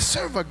 But I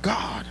serve a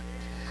God,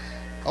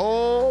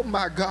 oh,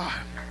 my God,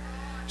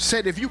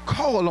 said if you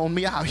call on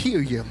me, I'll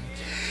hear you.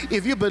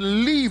 If you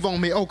believe on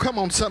me, oh, come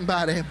on,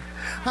 somebody.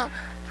 Huh?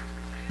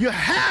 You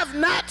have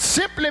not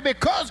simply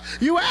because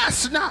you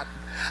ask not.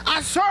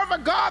 I serve a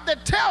God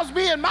that tells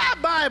me in my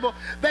Bible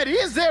that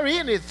is there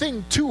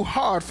anything too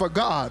hard for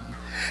God?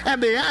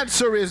 And the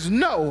answer is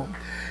no.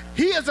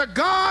 He is a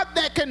God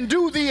that can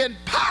do the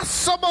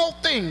impossible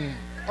thing.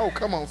 Oh,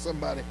 come on,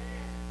 somebody.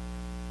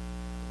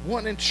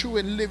 One and true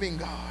and living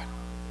God.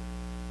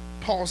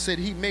 Paul said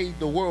he made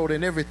the world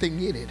and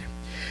everything in it.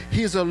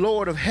 He is a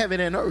Lord of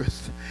heaven and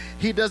earth.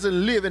 He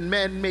doesn't live in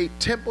man-made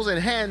temples, and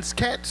hands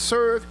can't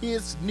serve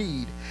his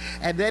need.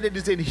 And that it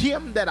is in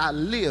him that I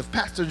live.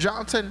 Pastor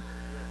Johnson,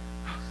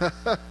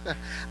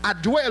 I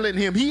dwell in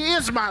him. He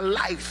is my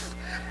life.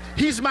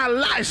 He's my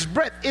life's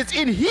breath. It's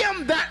in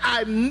him that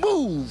I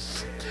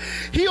move.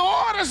 He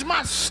orders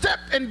my step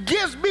and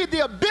gives me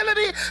the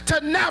ability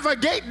to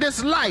navigate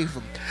this life.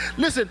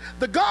 Listen,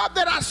 the God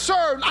that I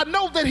serve, I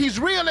know that he's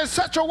real in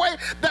such a way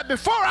that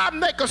before I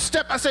make a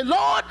step, I say,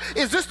 Lord,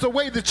 is this the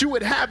way that you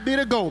would have me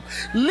to go?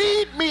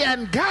 Lead me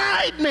and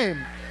guide me.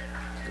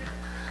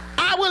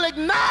 I will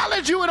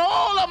acknowledge you in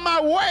all of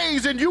my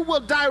ways, and you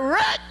will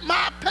direct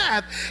my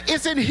path.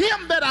 It's in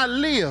him that I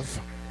live.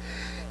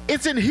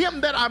 It's in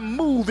him that I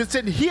move. It's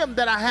in him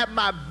that I have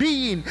my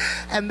being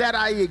and that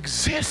I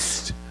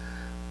exist.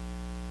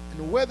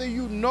 And whether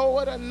you know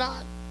it or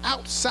not,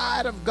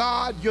 outside of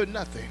God, you're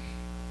nothing.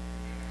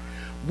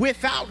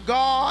 Without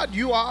God,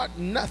 you are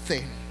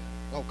nothing.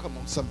 Oh, come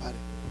on, somebody.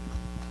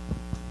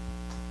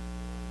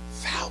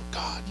 Without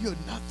God, you're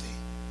nothing.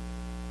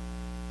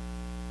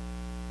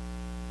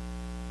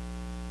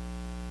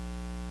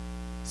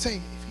 Say,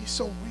 if he's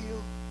so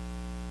real,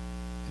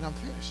 and I'm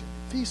finishing,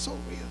 if he's so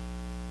real,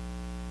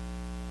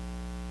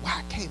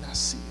 why can't I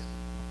see him?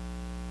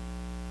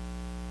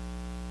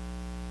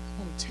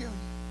 I want to tell you,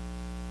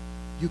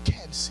 you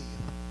can see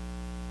him.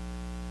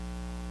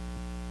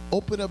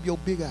 Open up your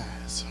big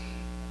eyes.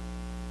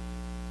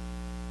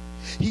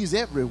 He's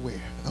everywhere.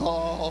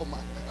 Oh, my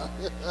God.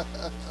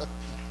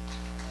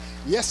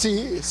 Yes, he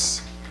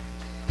is.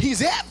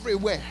 He's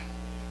everywhere.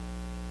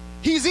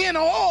 He's in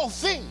all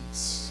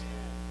things.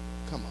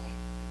 Come on.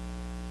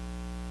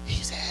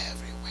 He's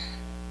everywhere.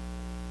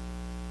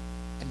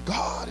 And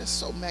God is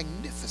so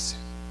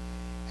magnificent.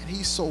 And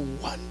he's so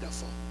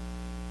wonderful.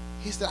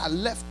 He said, I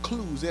left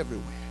clues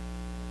everywhere.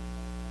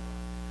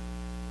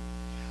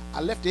 I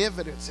left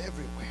evidence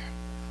everywhere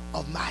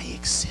of my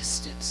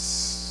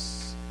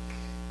existence.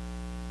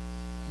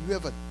 You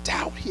ever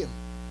doubt him?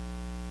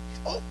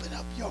 Open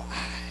up your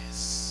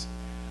eyes.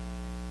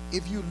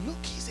 If you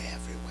look, he's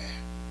everywhere.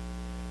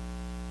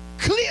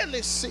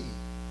 clearly see.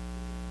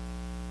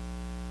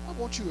 I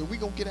want you, and we're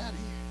going to get out of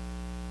here.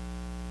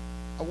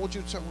 I want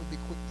you to turn with me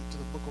quickly to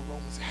the book of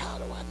Romans. How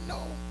do I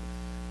know?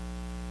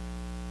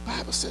 The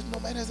Bible says no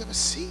man has ever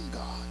seen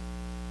God.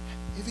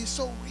 If he's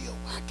so real,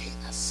 why can't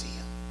I see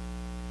him?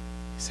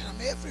 He said,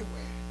 I'm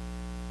everywhere.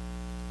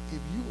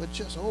 If you would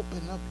just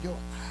open up your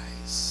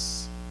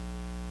eyes.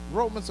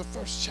 Romans, the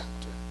first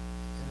chapter.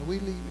 And we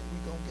leave it,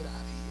 we're going to get out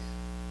of here.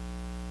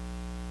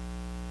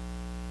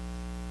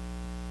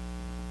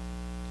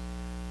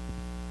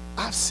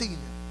 I've seen him.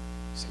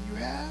 He said, you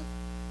have?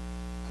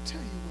 I'll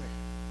tell you where.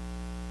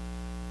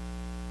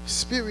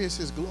 Experience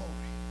his glory.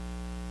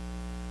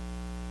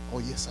 Oh,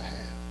 yes, I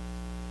have.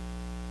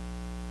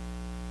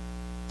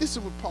 This is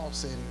what Paul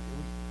said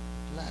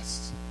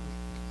last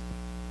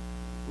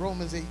week.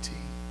 Romans 18.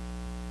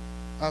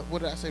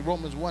 What did I say?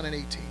 Romans 1 and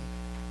 18.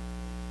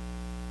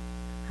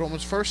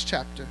 Romans first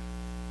chapter,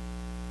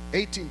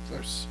 18th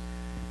verse,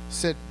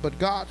 said, but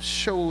God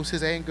shows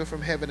his anger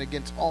from heaven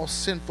against all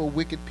sinful,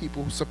 wicked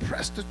people who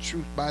suppress the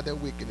truth by their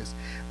wickedness.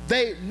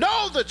 They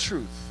know the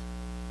truth.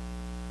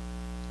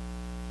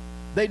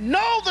 They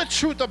know the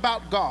truth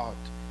about God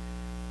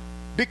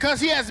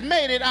because he has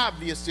made it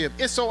obvious to them.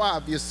 It's so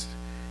obvious,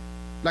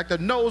 like the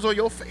nose on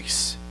your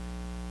face.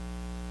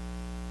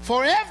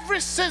 For ever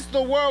since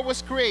the world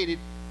was created,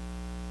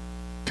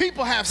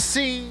 people have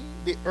seen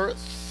the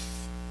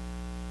earth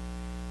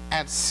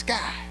and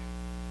sky.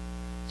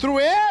 Through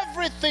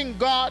everything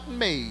God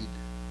made,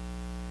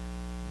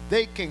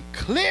 they can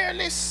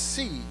clearly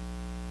see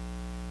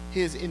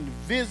his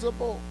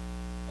invisible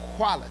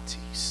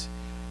qualities.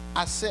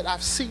 I said,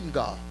 I've seen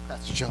God,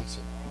 Pastor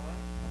Johnson.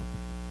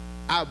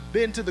 I've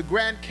been to the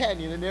Grand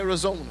Canyon in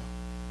Arizona.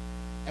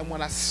 And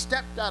when I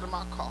stepped out of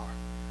my car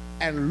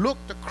and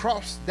looked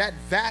across that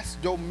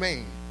vast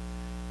domain,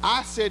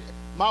 I said,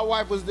 my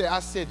wife was there, I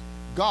said,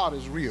 God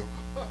is real.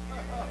 Oh my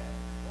God.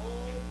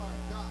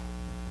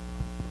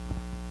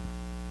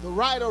 The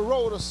writer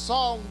wrote a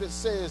song that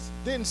says,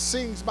 then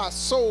sings my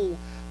soul,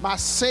 my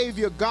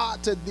Savior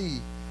God to thee,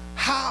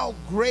 how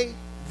great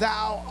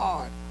thou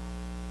art.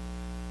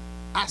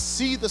 I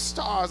see the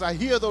stars, I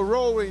hear the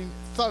roaring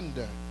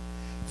thunder.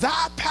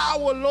 Thy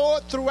power,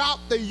 Lord, throughout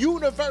the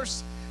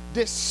universe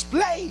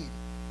displayed.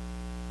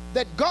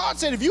 That God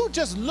said, if you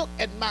just look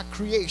at my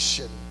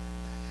creation,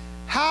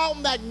 how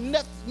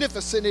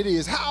magnificent it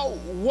is, how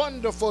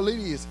wonderful it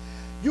is.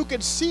 You can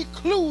see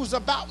clues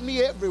about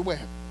me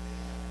everywhere.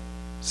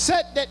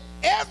 Said that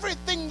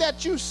everything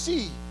that you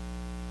see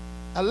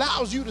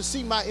allows you to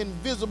see my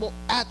invisible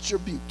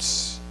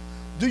attributes.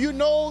 Do you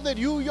know that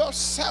you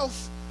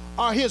yourself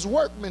are his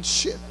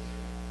workmanship?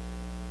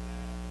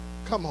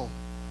 Come on.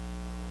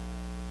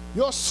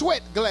 Your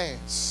sweat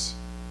glands,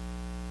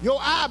 your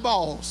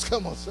eyeballs,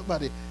 come on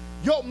somebody,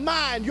 your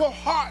mind, your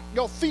heart,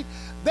 your feet,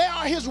 they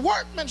are his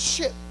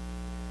workmanship.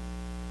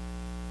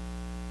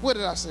 What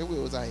did I say?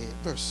 Where was I at?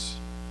 Verse.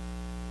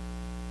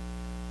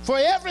 For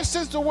ever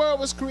since the world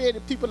was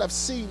created, people have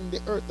seen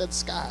the earth and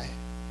sky.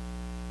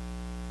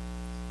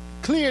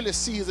 Clearly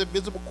see his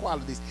invisible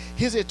qualities,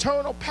 his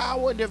eternal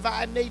power and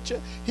divine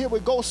nature. Here we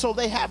go. So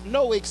they have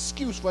no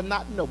excuse for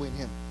not knowing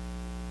him.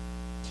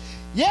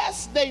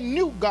 Yes, they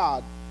knew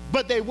God,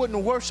 but they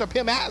wouldn't worship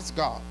him as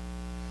God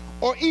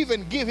or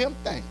even give him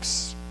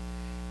thanks.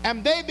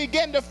 And they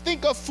began to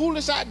think of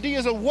foolish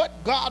ideas of what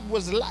God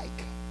was like.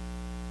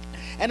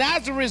 And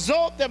as a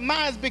result, their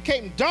minds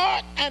became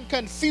dark and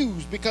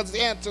confused, because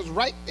the answer is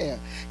right there.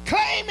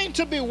 Claiming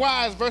to be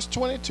wise, verse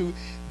 22,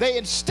 they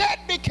instead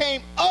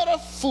became utter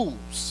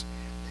fools.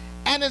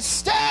 And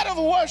instead of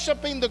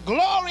worshiping the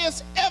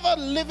glorious,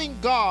 ever-living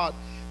God,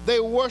 they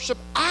worship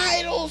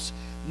idols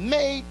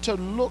made to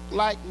look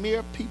like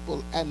mere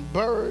people and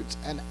birds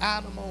and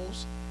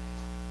animals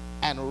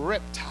and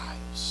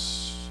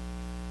reptiles.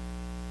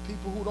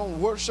 People who don't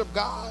worship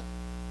God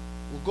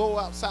will go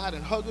outside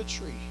and hug a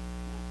tree.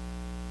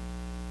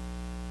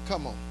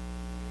 Come on.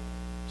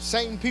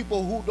 Same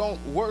people who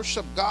don't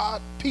worship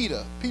God,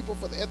 PETA, people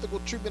for the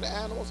ethical treatment of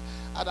animals.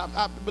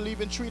 I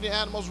believe in treating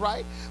animals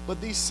right,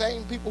 but these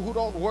same people who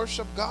don't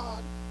worship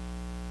God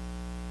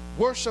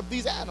worship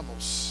these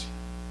animals.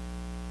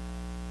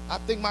 I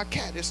think my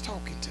cat is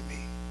talking to me.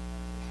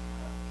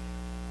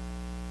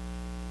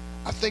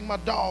 I think my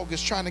dog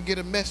is trying to get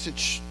a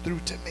message through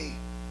to me.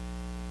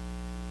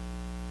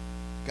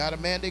 Got a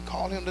man, they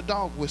call him the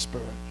dog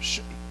whisperer.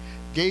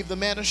 Gave the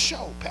man a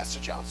show,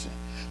 Pastor Johnson,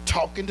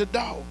 talking to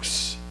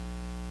dogs.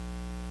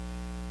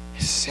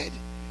 He said,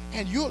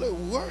 and you'll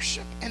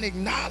worship and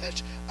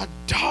acknowledge a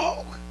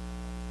dog?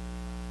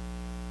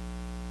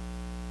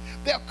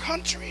 There are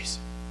countries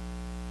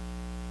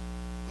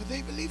where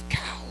they believe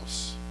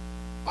cows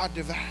are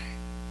divine.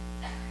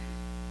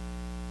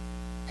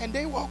 And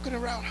they walking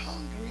around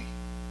hungry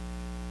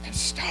and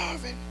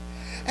starving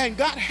and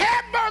got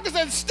hamburgers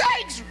and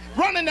steaks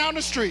running down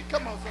the street.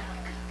 Come on, somebody.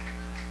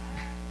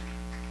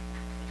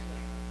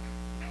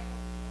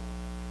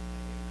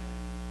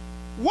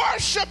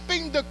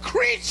 Worshiping the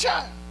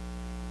creature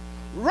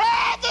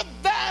rather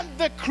than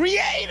the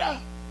creator.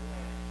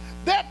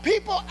 There are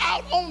people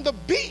out on the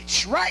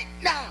beach right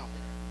now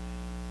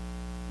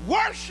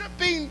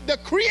worshiping the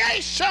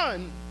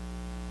creation.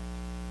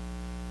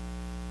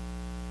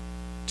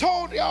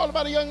 Told y'all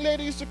about a young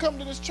lady who used to come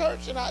to this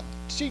church, and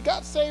she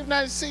got saved and I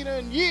hadn't seen her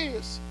in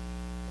years.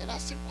 And I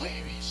said, where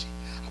is she?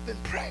 I've been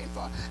praying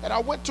for her. And I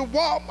went to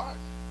Walmart,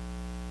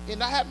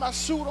 and I had my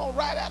suit on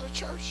right out of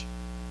church.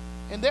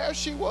 And there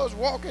she was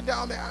walking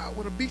down the aisle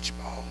with a beach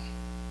ball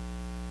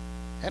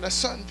and a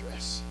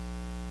sundress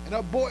and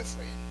her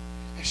boyfriend.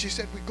 And she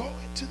said, we're going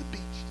to the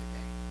beach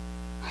today.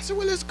 I said,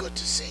 well, it's good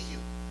to see you.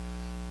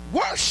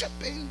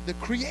 Worshiping the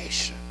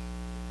creation.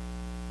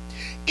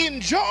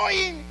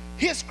 Enjoying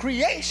his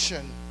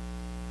creation,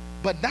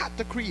 but not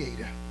the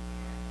creator.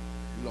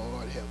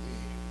 Lord help me.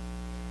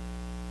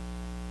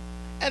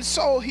 And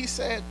so he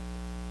said,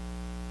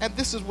 and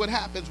this is what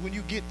happens when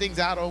you get things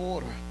out of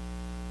order.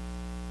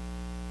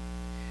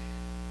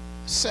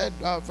 Said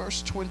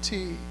verse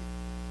 22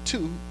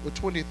 or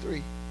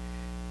 23.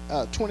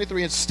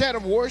 23, instead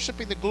of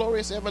worshiping the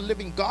glorious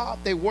ever-living God,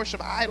 they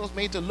worship idols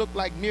made to look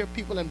like mere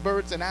people and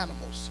birds and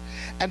animals.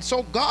 And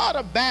so God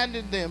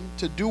abandoned them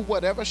to do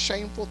whatever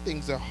shameful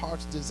things their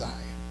hearts desired.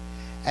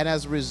 And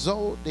as a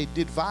result, they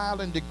did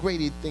vile and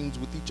degraded things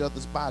with each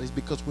other's bodies,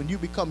 because when you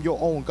become your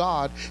own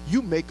God,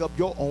 you make up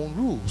your own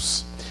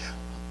rules.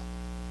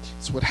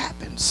 That's what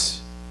happens.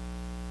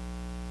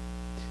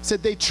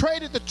 Said they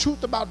traded the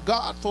truth about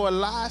God for a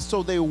lie,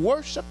 so they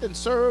worshiped and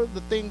served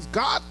the things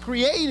God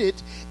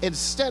created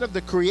instead of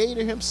the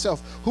Creator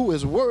himself, who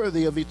is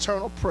worthy of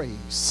eternal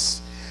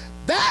praise.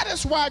 That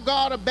is why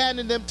God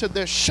abandoned them to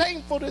their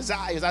shameful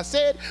desires. I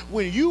said,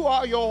 when you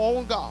are your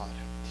own God,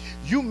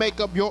 you make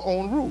up your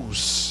own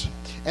rules.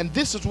 And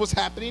this is what's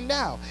happening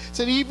now.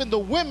 Said even the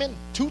women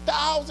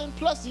 2,000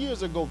 plus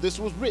years ago, this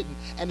was written,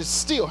 and it's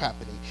still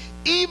happening.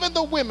 Even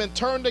the women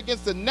turned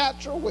against the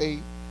natural way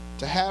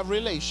to have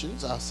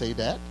relations, I'll say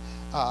that,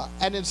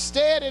 and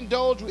instead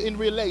indulge in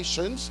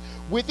relations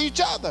with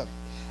each other.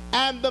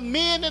 And the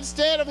men,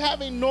 instead of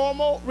having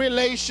normal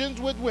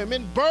relations with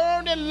women,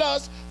 burn in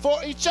lust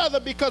for each other,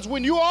 because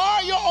when you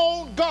are your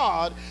own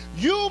God,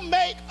 you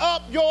make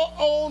up your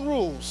own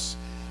rules.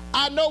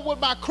 I know what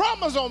my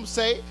chromosomes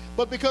say,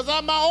 but because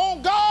I'm my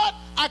own God,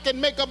 I can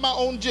make up my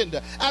own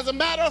gender. As a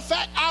matter of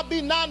fact, I'll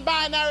be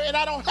non-binary and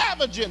I don't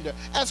have a gender.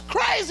 As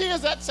crazy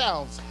as that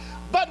sounds.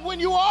 But when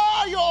you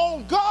are your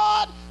own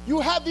God,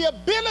 you have the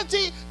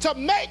ability to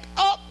make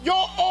up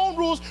your own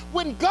rules,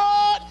 when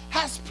God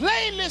has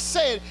plainly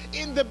said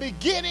in the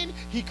beginning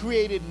he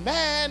created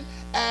man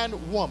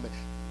and woman.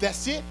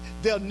 That's it.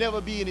 There'll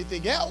never be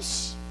anything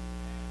else.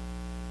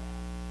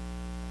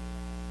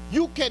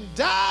 You can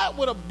die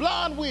with a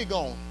blonde wig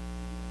on.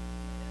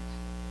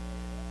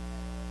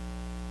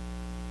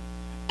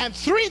 And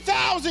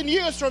 3,000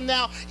 years from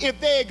now, if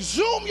they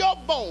exhume your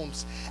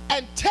bones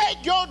and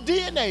take your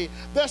DNA,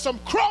 there's some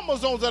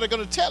chromosomes that are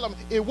going to tell them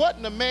it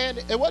wasn't a man,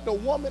 it wasn't a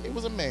woman, it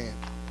was a man.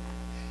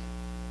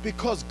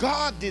 Because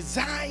God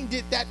designed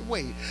it that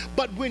way.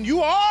 But when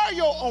you are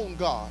your own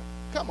God,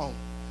 come on,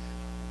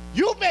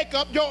 you make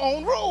up your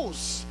own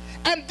rules.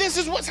 And this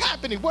is what's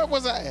happening. Where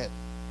was I at?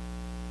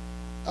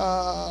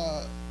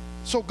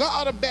 So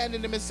God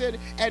abandoned them and said,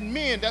 and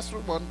men, that's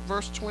what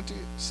verse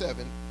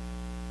 27,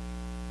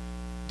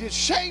 did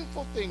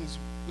shameful things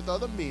with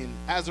other men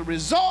as a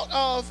result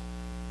of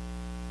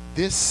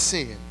this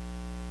sin.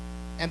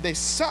 And they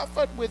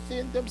suffered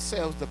within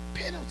themselves the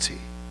penalty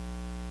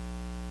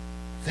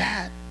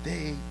that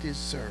they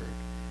deserved.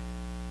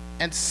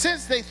 And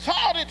since they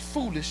thought it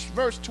foolish,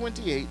 verse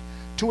 28,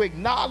 to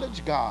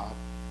acknowledge God,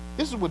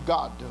 this is what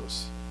God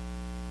does.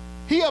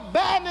 He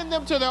abandoned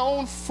them to their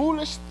own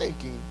foolish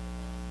thinking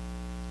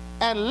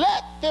and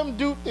let them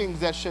do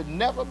things that should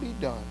never be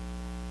done.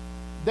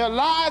 Their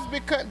lives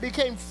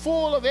became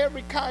full of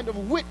every kind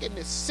of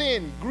wickedness,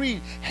 sin,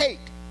 greed, hate,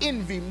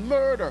 envy,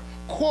 murder,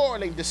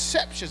 quarreling,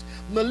 deceptions,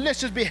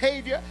 malicious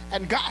behavior,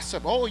 and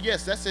gossip. Oh,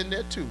 yes, that's in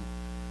there too.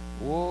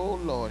 Oh,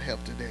 Lord,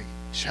 help today.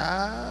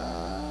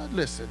 Child,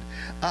 listen.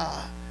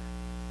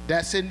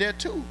 That's in there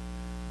too.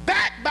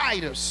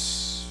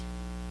 Backbiters,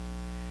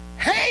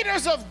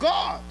 haters of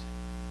God,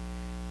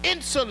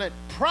 insolent,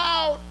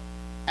 proud,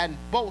 and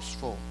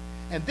boastful.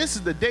 And this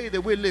is the day that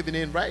we're living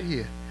in right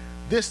here.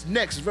 This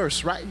next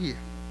verse right here.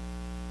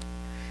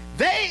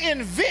 They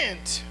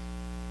invent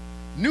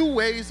new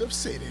ways of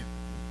sinning.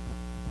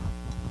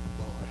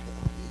 Lord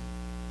help me.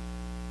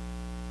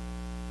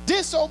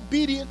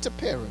 Disobedient to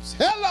parents.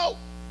 Hello.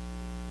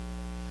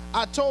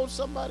 I told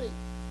somebody,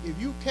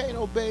 if you can't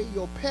obey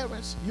your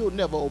parents, you'll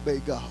never obey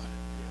God.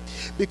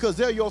 Because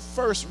they're your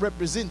first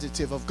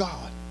representative of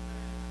God.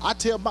 I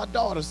tell my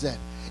daughters that.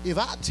 If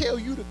I tell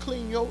you to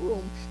clean your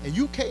room and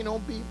you can't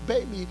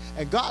obey me,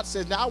 and God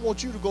says, now I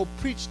want you to go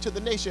preach to the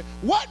nation,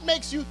 what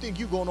makes you think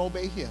you're going to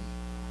obey him?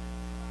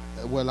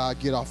 Well, I'll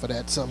get off of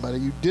that, somebody.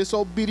 You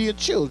disobedient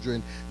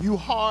children. You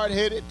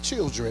hard-headed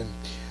children.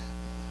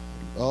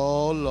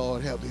 Oh,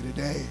 Lord, help me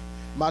today.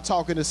 Am I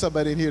talking to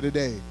somebody in here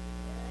today?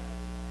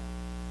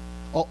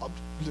 Oh,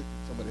 look,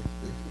 somebody.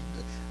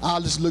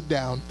 I'll just look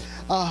down.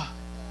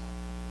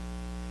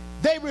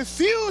 They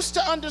refuse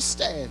to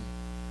understand.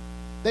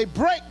 They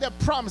break their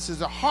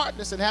promises of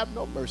hardness and have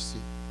no mercy.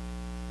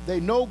 They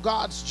know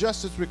God's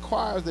justice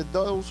requires that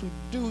those who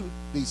do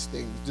these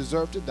things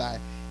deserve to die,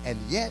 and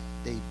yet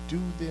they do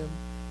them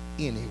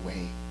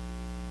anyway.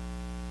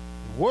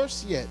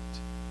 Worse yet,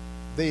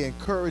 they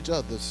encourage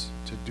others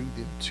to do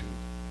them too.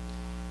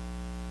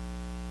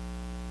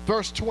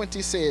 Verse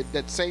 20 said,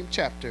 that same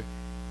chapter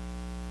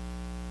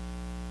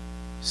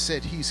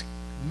said he's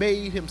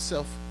made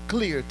himself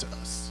clear to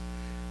us.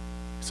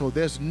 So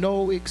there's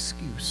no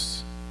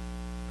excuse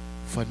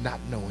for not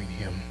knowing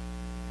him.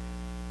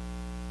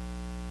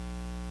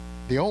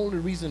 The only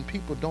reason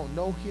people don't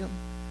know him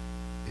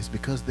is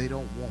because they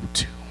don't want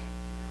to.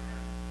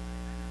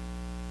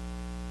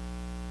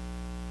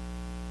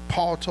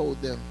 Paul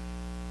told them,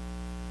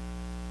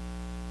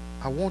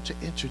 I want to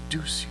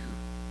introduce you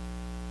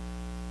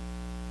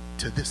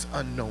to this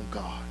unknown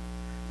God.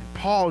 And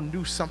Paul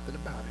knew something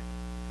about it,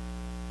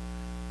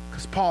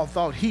 because Paul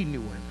thought he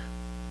knew him.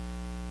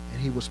 And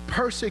he was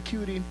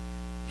persecuting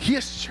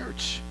his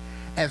church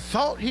and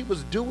thought he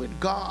was doing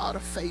God a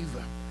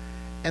favor.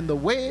 And the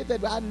way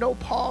that I know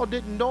Paul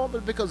didn't know him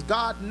is because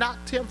God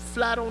knocked him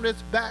flat on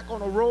his back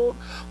on a road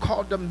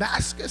called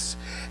Damascus.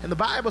 And the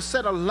Bible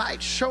said a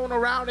light shone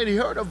around, and he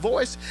heard a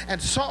voice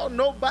and saw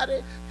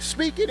nobody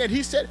speaking. And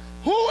he said,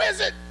 who is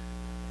it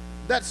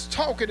that's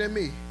talking to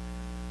me?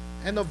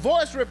 And the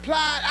voice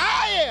replied,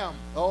 I am.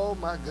 Oh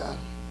my God.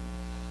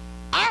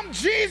 I'm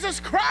Jesus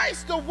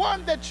Christ, the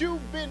one that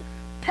you've been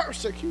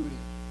persecuting.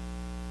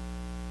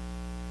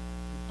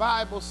 The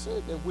Bible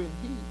said that when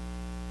he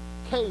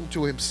came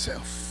to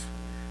himself,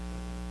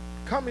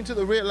 coming to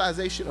the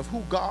realization of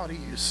who God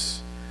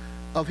is,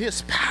 of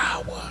his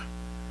power,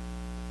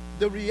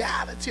 the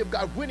reality of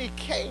God, when he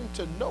came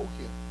to know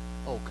him.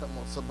 Oh, come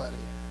on, somebody.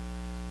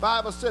 The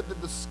Bible said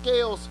that the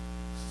scales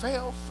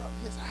fell from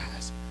his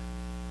eyes,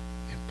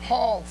 and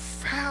Paul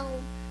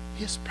found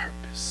his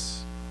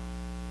purpose.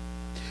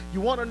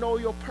 You want to know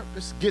your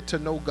purpose? Get to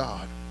know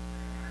God.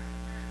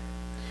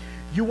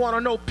 You want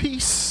to know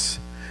peace?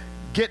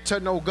 Get to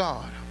know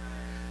God.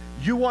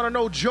 You want to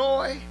know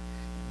joy?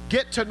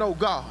 Get to know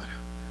God.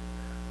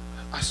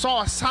 I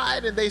saw a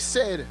sign and they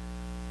said,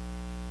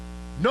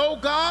 know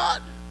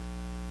God,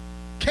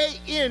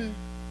 K-N-O-W,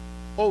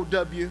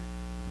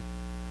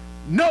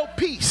 no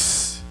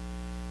peace,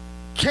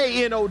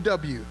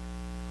 K-N-O-W,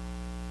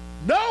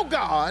 know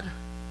God,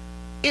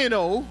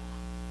 N-O,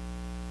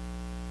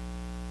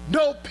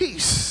 no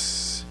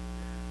peace,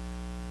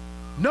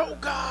 know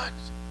God,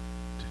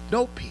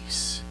 no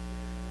peace.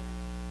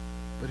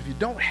 But if you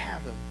don't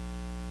have him,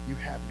 you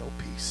have no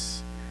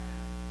peace.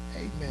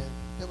 Amen.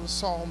 There was a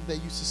song they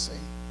used to say,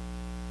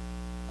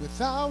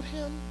 without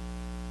him,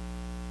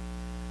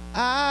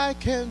 I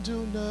can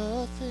do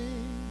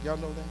nothing. Y'all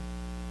know that?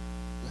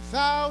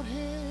 Without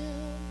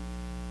him,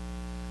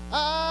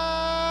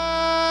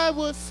 I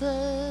would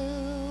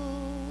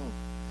fail.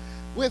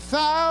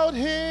 Without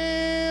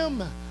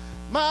him,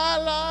 my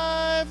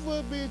life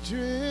would be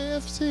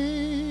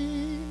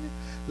drifting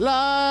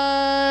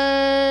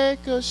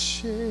like a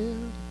ship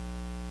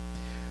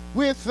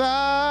without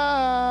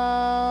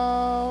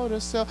a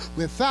sail.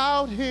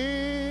 Without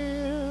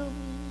him,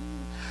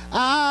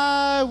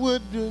 I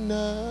would do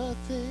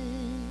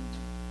nothing.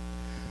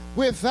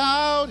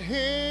 Without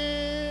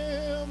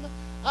him,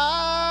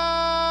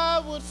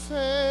 I would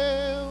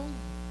fail.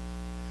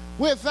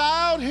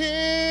 Without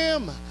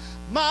him,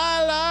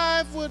 my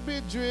life would be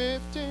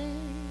drifting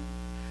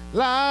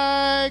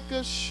like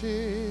a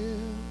ship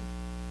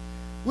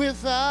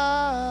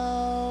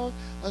without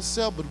a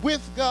sail. But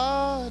with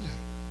God,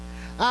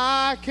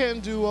 I can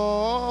do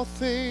all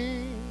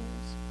things.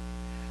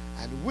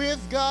 And with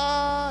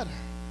God,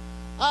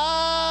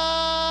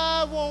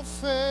 I won't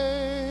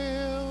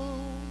fail.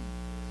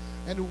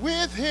 And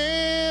with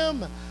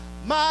him,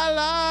 my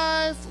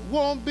life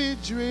won't be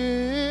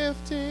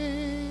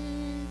drifting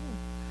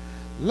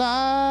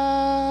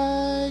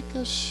like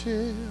a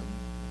ship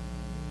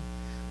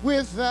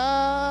without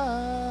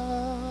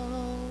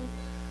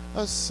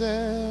a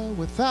sail.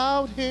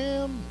 Without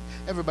him,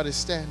 everybody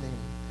standing,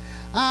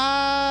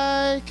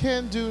 I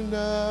can do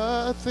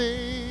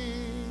nothing.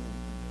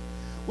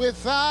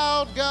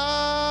 Without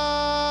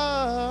God,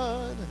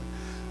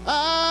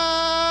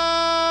 I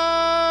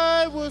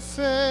would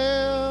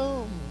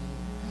fail.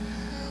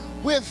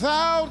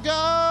 Without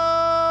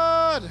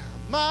God,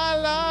 my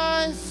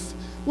life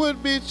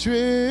would be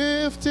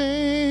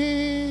drifting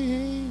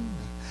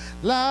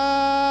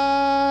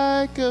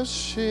like a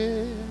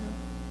ship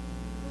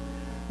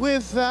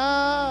without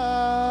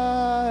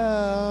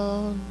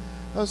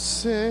a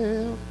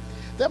sail.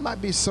 There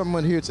might be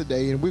someone here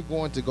today, and we're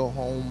going to go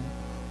home.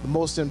 The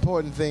most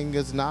important thing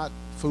is not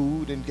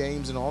food and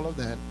games and all of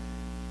that.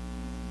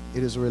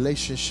 It is a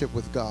relationship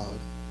with God.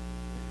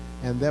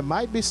 And there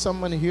might be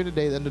someone here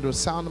today that under the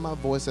sound of my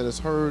voice that has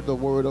heard the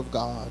word of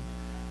God.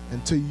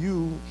 And to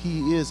you,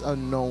 he is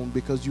unknown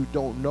because you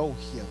don't know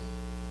him.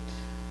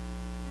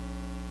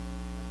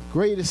 The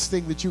greatest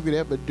thing that you could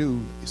ever do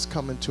is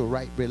come into a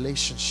right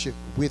relationship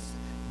with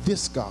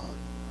this God.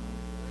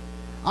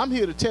 I'm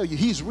here to tell you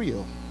he's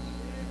real.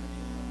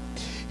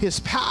 His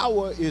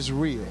power is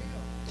real.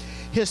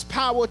 His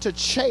power to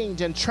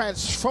change and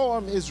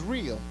transform is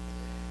real.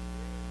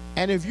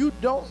 And if you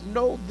don't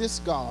know this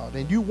God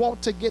and you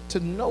want to get to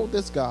know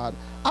this God,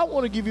 I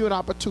want to give you an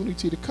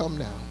opportunity to come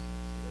now.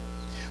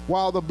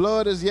 While the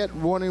blood is yet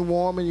running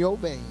warm in your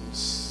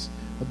veins,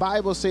 the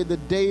Bible says the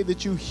day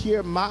that you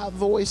hear my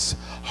voice,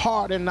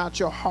 harden not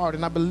your heart.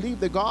 And I believe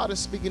that God is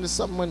speaking to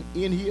someone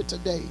in here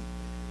today.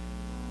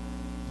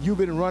 You've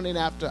been running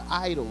after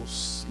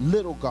idols,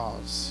 little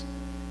gods.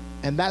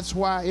 And that's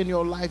why in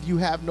your life you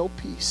have no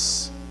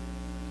peace.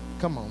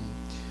 Come on.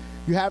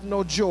 You have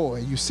no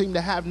joy. You seem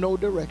to have no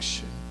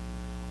direction.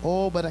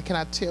 Oh, but can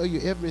I tell you,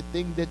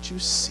 everything that you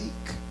seek,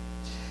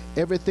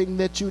 everything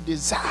that you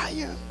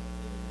desire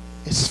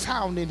is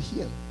found in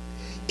him.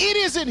 It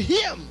is in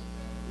him.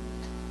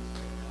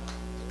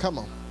 Come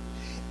on.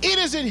 It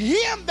is in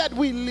him that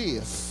we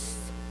live.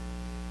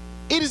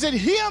 It is in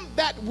him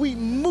that we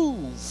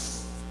move.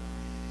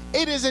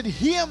 It is in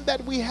him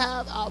that we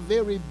have our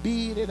very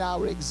being and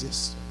our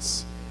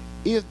existence.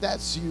 If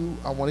that's you,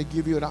 I want to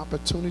give you an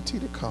opportunity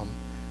to come.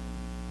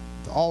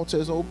 The altar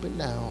is open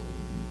now.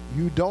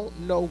 You don't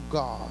know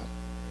God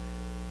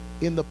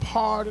in the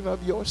pardon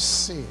of your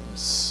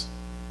sins.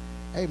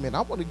 Amen.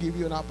 I want to give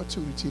you an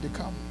opportunity to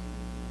come.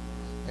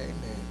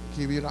 Amen.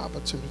 Give you an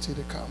opportunity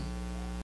to come.